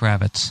Paul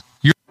Kravitz.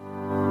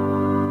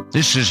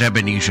 This is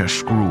Ebenezer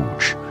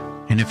Scrooge,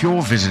 and if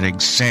you're visiting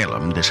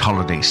Salem this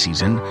holiday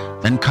season,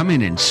 then come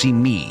in and see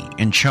me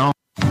in Charles...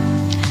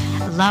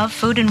 Love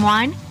food and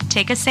wine?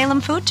 Take a Salem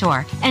food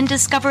tour and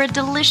discover a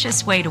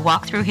delicious way to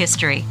walk through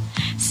history.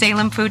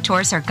 Salem food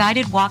tours are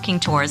guided walking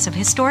tours of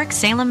historic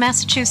Salem,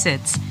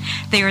 Massachusetts.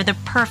 They are the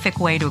perfect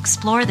way to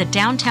explore the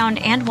downtown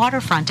and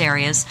waterfront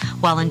areas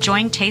while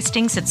enjoying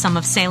tastings at some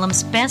of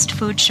Salem's best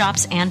food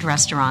shops and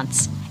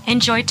restaurants.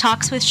 Enjoy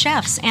talks with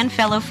chefs and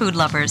fellow food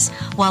lovers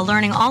while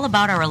learning all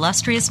about our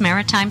illustrious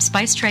maritime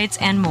spice trades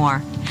and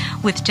more.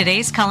 With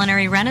today's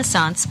culinary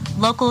renaissance,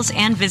 locals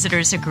and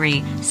visitors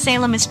agree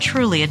Salem is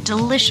truly a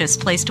delicious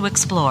place to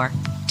explore.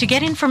 To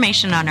get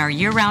information on our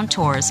year-round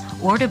tours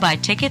or to buy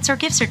tickets or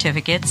gift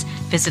certificates,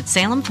 visit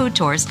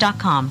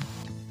salemfoodtours.com.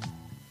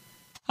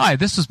 Hi,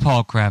 this is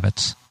Paul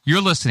Kravitz.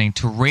 You're listening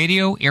to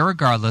Radio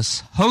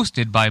Irregardless,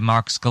 hosted by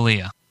Mark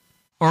Scalia.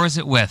 Or is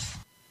it with?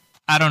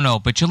 I don't know,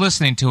 but you're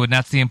listening to it, and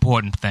that's the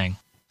important thing.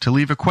 To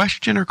leave a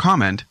question or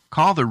comment,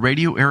 call the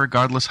Radio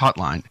Irregardless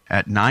hotline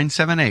at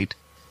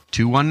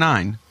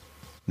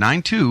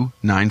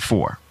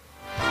 978-219-9294.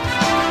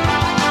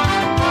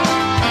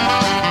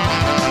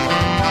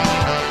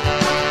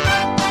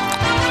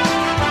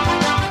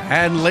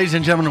 And ladies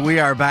and gentlemen, we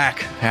are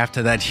back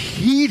after that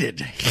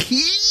heated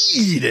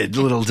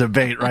little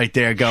debate right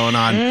there going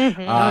on. That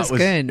was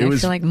good. I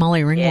feel like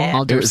Molly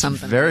Ringwald or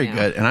something. Very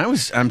good. And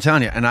I'm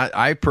telling you, and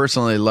I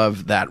personally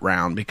love that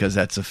round because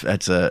I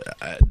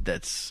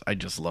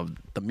just love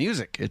the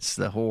music. It's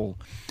the whole,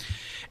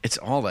 it's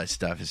all that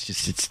stuff.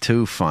 It's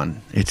too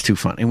fun. It's too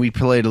fun. And we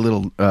played a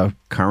little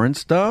current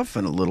stuff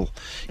and a little,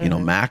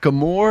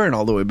 Macklemore and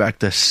all the way back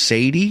to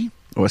Sadie.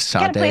 Or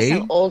Sade. Gotta play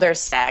some older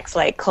sax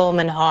like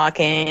Coleman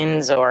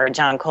Hawkins or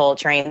John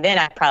Coltrane. Then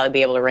I'd probably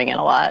be able to ring it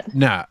a lot.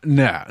 No.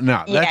 Yeah.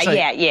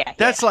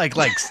 That's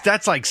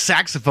like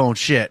saxophone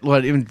shit.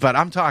 But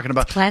I'm talking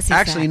about classy.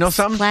 Actually, sax. you know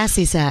something?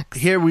 Classy sax.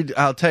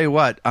 I'll tell you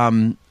what.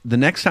 The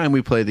next time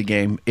we play the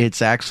game,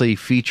 it's actually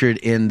featured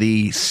in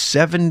the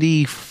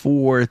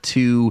 74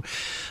 to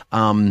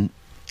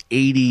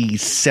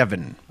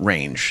 87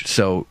 range.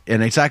 So,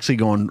 and it's actually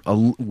going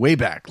way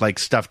back, like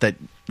stuff that,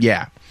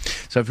 yeah.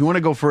 So if you want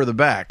to go further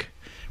back,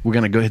 we're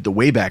going to go hit the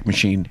Wayback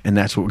Machine, and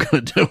that's what we're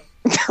going to do.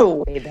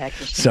 The Wayback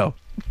Machine. So,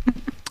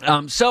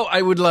 So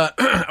I would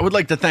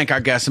like to thank our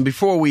guests, and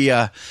before we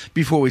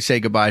say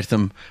goodbye to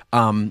them,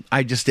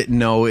 I just didn't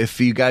know if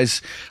you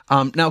guys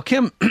now,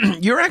 Kim,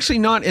 you're actually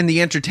not in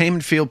the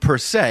entertainment field per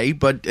se,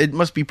 but it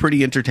must be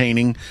pretty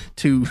entertaining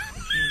to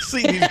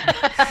see these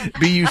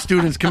BU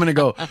students come in and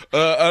go,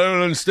 I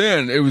don't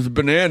understand. It was a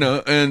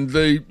banana, and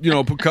they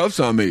put cuffs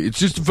on me. It's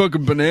just a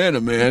fucking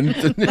banana, man.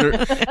 It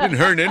didn't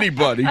hurt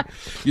anybody.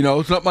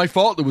 It's not my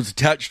fault it was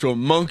attached to a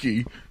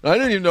monkey. I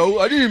didn't even know.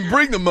 I didn't even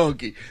bring the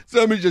monkey.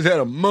 Somebody just had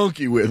a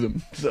monkey with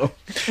him. So,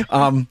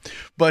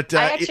 but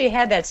I actually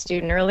had that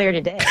student earlier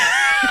today.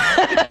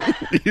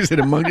 You said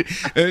a monkey?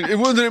 It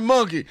wasn't a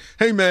monkey.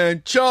 Hey,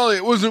 man, Charlie,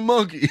 it wasn't a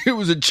monkey. It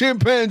was a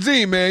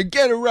chimpanzee, man.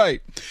 Get it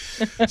right.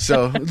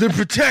 So they're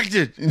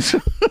protected.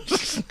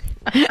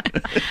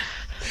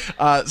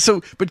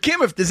 But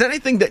Kim, if there's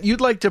anything that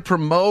you'd like to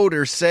promote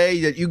or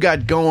say that you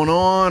got going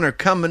on or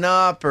coming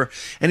up or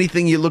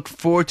anything you look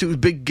forward to,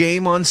 big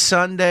game on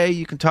Sunday,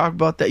 you can talk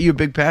about that. You a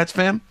big Pats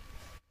fan?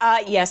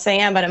 Yes, I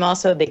am, but I'm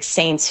also a big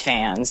Saints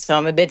fan, so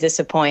I'm a bit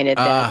disappointed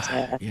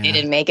that they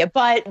didn't make it.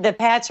 But the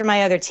Pats are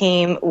my other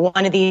team.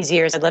 One of these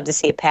years, I'd love to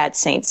see a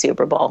Pats-Saints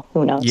Super Bowl.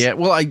 Who knows? Yeah,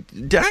 well,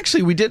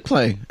 we did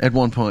play at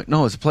one point.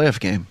 No, it's a playoff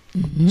game.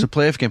 Mm-hmm. It's a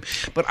playoff game.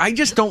 But I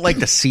just don't like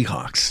the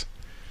Seahawks.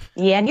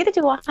 Yeah, neither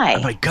do I.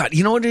 Oh my God,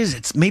 you know what it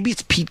is? Maybe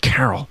it's Pete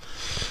Carroll,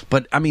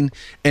 but I mean,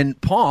 and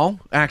Paul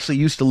actually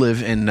used to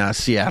live in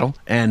Seattle,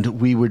 and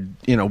we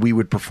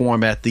would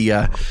perform at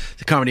the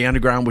Comedy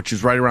Underground, which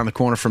is right around the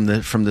corner from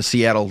the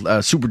Seattle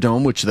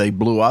Superdome, which they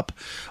blew up,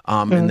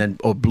 and then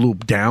blew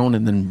down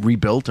and then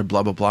rebuilt or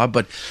blah blah blah.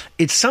 But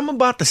it's something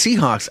about the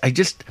Seahawks.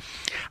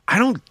 I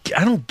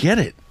don't get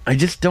it. I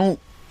just don't.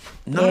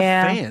 Not a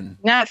fan.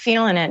 Not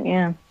feeling it,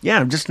 yeah. Yeah,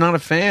 I'm just not a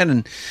fan.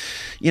 And,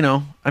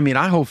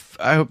 I hope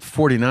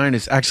 49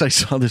 is... Actually, I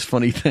saw this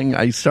funny thing.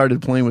 I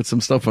started playing with some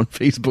stuff on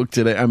Facebook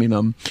today.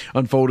 on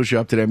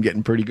Photoshop today. I'm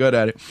getting pretty good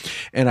at it.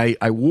 And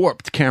I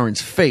warped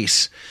Karen's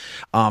face.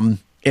 And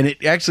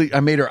it actually... I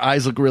made her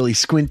eyes look really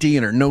squinty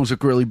and her nose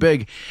look really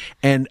big.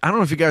 And I don't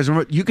know if you guys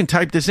remember... You can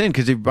type this in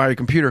because if you buy a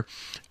computer.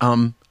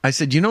 I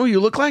said, you know what you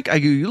look like? I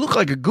go, you look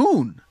like a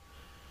goon.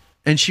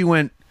 And she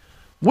went,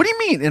 what do you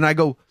mean? And I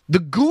go... The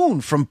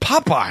goon from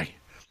Popeye.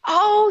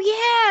 Oh,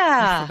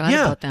 yeah. I forgot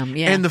about them.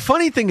 Yeah. And the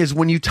funny thing is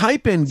when you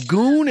type in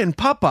goon and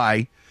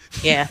Popeye,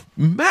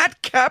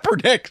 Matt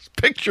Kaepernick's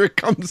picture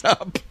comes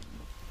up.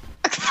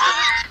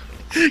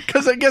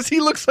 Because I guess he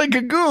looks like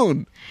a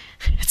goon.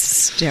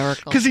 It's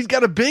hysterical. Because he's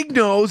got a big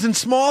nose and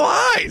small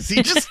eyes.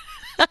 He just...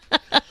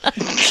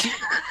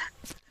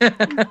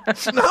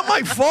 It's not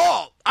my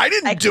fault. I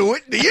didn't do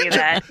it.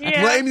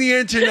 Blame the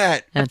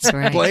internet. That's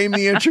right. Blame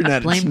the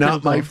internet. Blame it's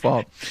not Google. my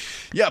fault.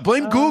 Yeah,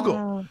 blame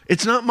Google.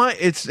 It's not my.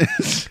 It's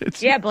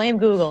blame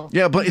Google.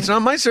 Yeah, but it's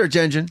not my search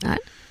engine.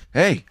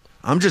 Hey,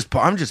 I'm just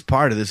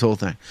part of this whole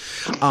thing.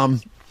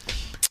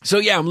 So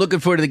yeah, I'm looking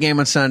forward to the game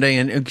on Sunday,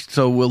 and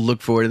so we'll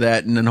look forward to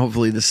that, and then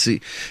hopefully the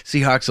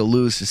Seahawks will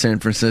lose to San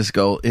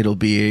Francisco. It'll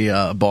be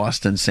a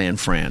Boston San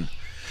Fran.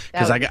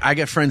 Because I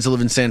got friends that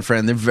live in San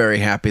Fran. They're very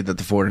happy that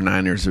the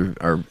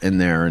 49ers are in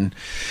there, and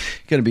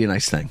it's going to be a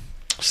nice thing.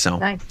 So,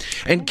 nice.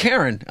 And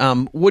Karen,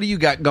 what do you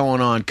got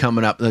going on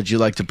coming up that you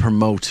like to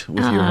promote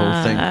with your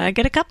whole thing? I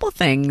got a couple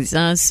things.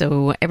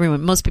 So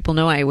most people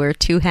know I wear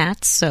two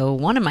hats. So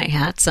one of my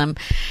hats, I'm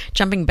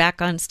jumping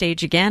back on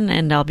stage again,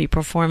 and I'll be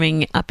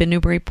performing up in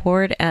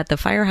Newburyport at the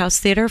Firehouse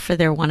Theater for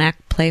their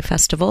one-act play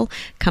festival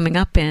coming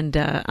up, and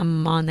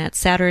I'm on that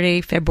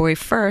Saturday, February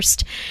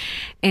 1st.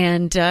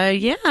 And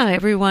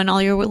everyone,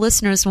 all your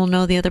listeners will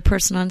know the other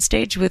person on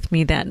stage with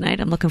me that night.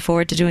 I'm looking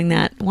forward to doing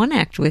that one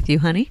act with you,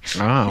 honey. Oh,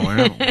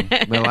 wow.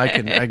 Well, I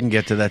can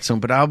get to that soon.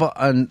 But how about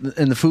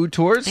in the food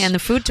tours? And the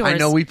food tours. I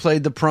know we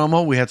played the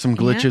promo. We had some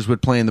glitches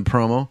with playing the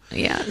promo.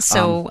 Yeah.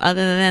 So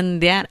other than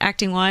that,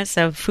 acting wise,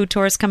 food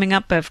tours coming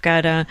up. I've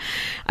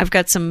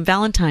got some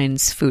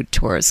Valentine's food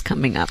tours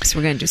coming up. So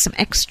we're going to do some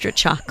extra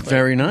chocolate.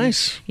 Very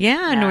nice.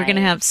 Yeah, and we're going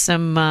to have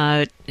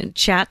some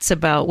chats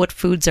about what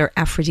foods are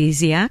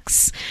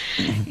aphrodisiacs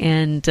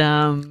and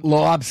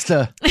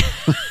lobster.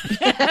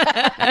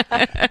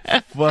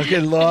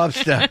 Fucking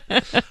lobster.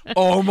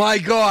 Oh my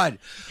God.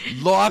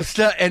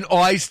 Lobster and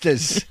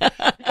oysters.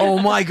 Oh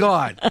my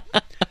God.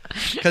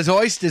 Because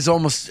oysters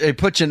it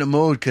puts you in the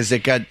mood because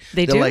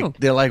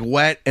they're like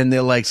wet and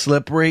they're like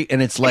slippery,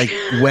 and it's like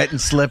wet and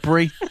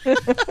slippery.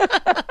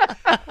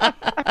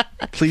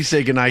 Please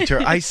say goodnight to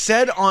her. I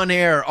said on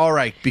air, all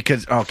right,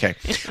 because, okay,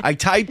 I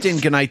typed in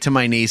goodnight to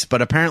my niece,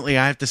 but apparently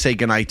I have to say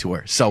goodnight to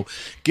her. So,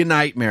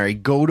 goodnight, Mary.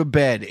 Go to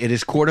bed. It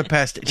is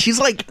 1:15. She's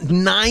like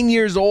 9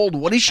 years old.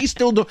 What is she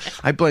still doing?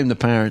 I blame the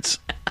parents.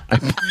 I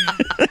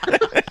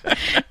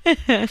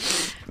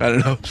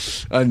don't know.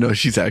 I know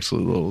she's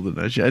actually a little older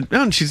than that.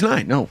 No, she's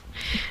 9. No.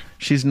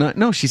 She's not.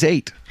 No, she's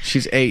 8.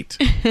 She's 8.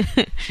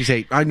 She's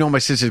 8. I know my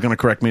sister's going to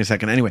correct me in a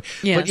second. Anyway,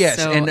 yeah. But yes,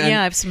 so, and I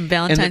have some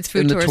Valentine's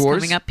food tours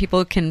coming up.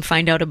 People can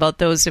find out about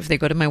those if they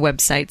go to my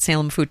website,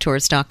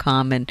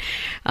 salemfoodtours.com, and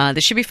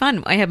this should be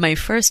fun. I have my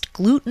first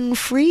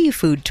gluten-free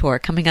food tour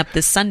coming up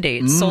this Sunday.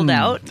 It's sold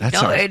out.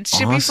 It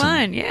should be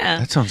fun.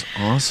 Yeah, that sounds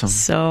awesome.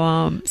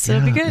 So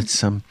it'll be good.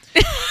 And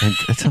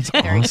that sounds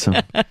awesome.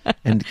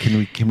 And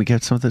can we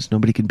get some of this?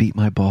 Nobody can beat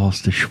my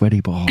balls, the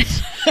sweaty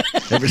balls.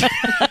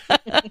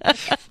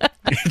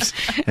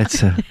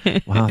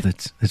 Wow,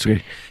 that's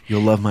great.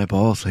 You'll love my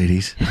balls,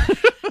 ladies.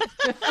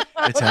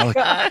 It's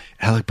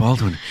Alec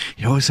Baldwin.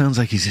 He always sounds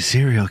like he's a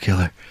serial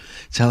killer.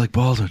 It's Alec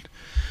Baldwin.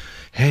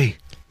 Hey,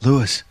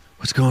 Lewis,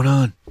 what's going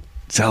on?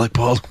 It's Alec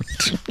Baldwin.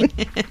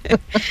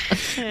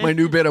 My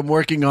new bit I'm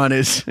working on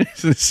is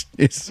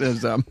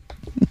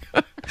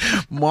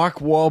Mark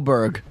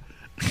Wahlberg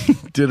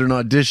did an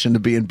audition to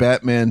be in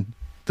Batman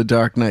The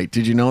Dark Knight.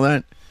 Did you know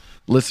that,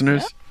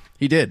 listeners? Yeah.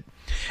 He did.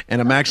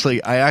 And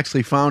I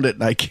actually found it,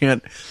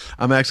 and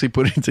I'm actually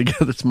putting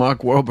together. It's Mark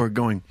Wahlberg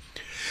going,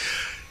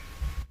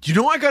 do you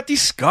know I got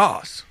these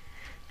scars?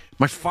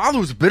 My father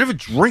was a bit of a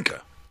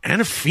drinker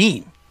and a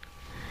fiend.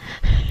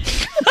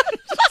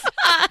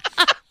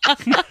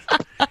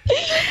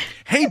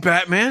 Hey,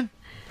 Batman.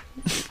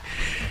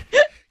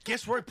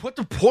 Guess where I put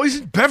the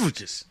poisoned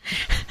beverages?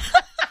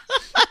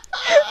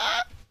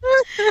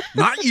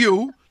 Not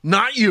you.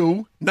 Not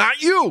you.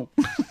 Not you.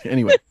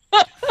 Anyway.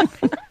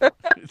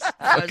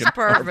 That's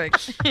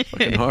perfect.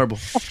 Fucking horrible.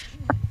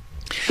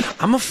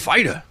 I'm a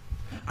fighter.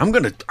 I'm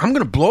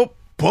gonna blow up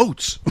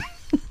boats.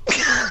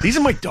 These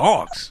are my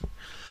dogs.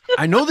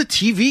 I know the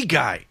TV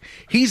guy.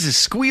 He's a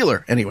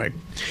squealer. Anyway,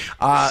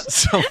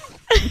 so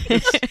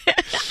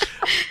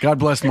God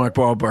bless Mark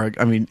Wahlberg.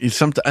 I mean, he's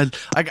something. I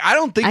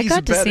don't think I he's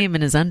got to see him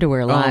in his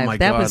underwear live. Oh my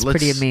that God. was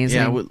pretty amazing.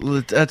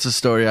 Yeah, that's a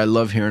story I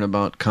love hearing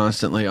about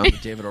constantly on the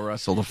David O.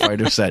 Russell, the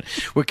fighter set,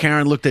 where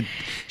Karen looked at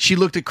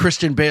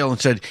Christian Bale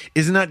and said,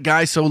 "Isn't that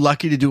guy so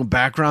lucky to do a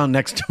background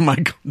next to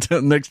Mark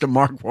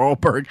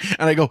Wahlberg?"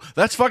 And I go,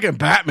 "That's fucking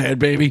Batman,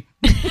 baby."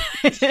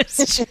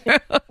 It's true.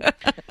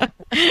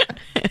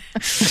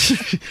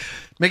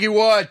 Mickey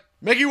Ward.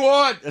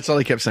 That's all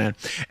he kept saying.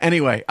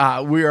 Anyway,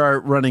 we are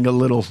running a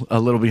little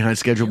behind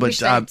schedule,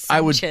 but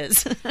I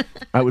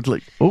would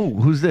like. Oh,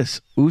 who's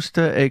this?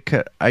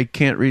 Usta. I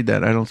can't read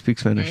that. I don't speak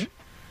Spanish.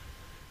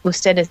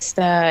 Usted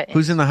está.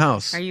 Who's in the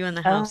house? Are you in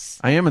the house?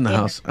 I am in the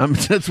house.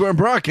 That's where I'm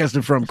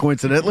broadcasting from.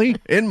 Coincidentally,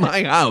 in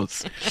my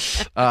house,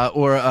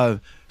 or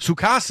su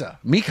casa,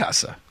 mi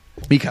casa.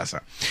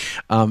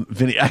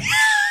 Vinny.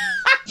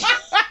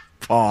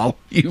 Paul,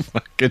 you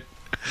fucking.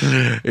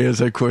 Yes,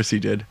 of course he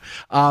did.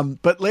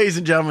 But ladies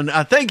and gentlemen,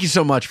 thank you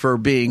so much for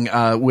being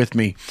with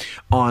me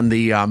on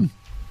the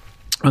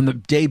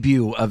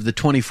debut of the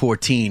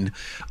 2014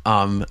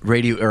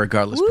 Radio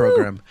Irregardless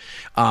program.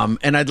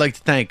 And I'd like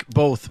to thank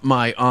both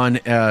my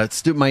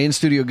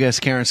in-studio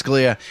guest, Karen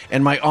Scalia,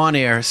 and my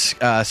on-air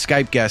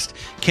Skype guest,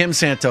 Kim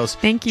Santos.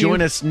 Thank you.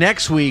 Join us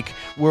next week,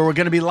 where we're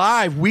going to be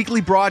live, weekly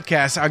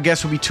broadcasts. Our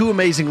guests will be two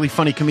amazingly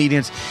funny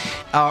comedians,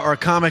 or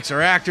comics,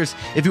 or actors.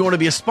 If you want to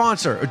be a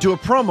sponsor or do a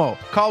promo,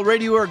 call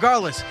Radio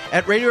Irregardless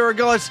at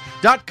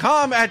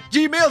radioirregardless.com at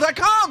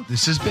gmail.com.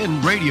 This has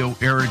been Radio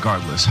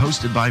Irregardless,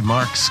 hosted by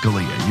Mark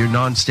Scalia, your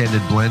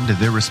non-standard blend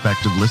of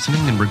irrespective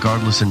listening and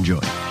regardless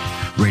enjoy.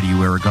 Radio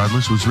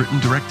Irregardless was written,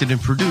 directed,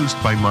 and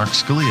produced by Mark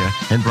Scalia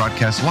and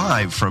broadcast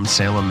live from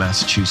Salem,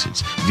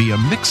 Massachusetts via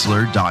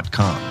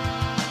Mixler.com.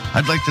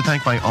 I'd like to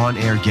thank my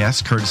on-air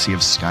guests, courtesy of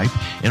Skype,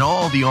 and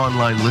all the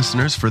online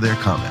listeners for their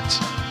comments.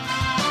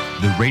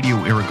 The Radio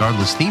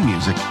Irregardless theme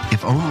music,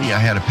 If Only I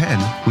Had a Pen,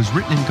 was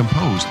written and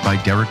composed by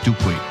Derek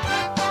Dupuy.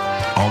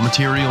 All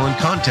material and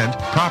content,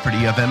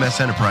 property of MS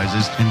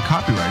Enterprises and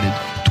copyrighted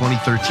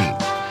 2013.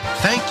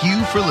 Thank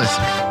you for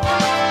listening.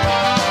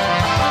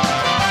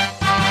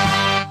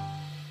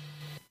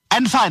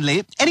 And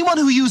finally, anyone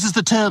who uses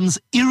the terms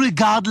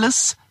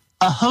irregardless,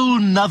 a whole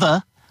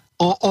nother,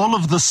 or all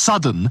of the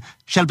sudden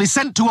shall be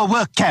sent to a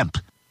work camp.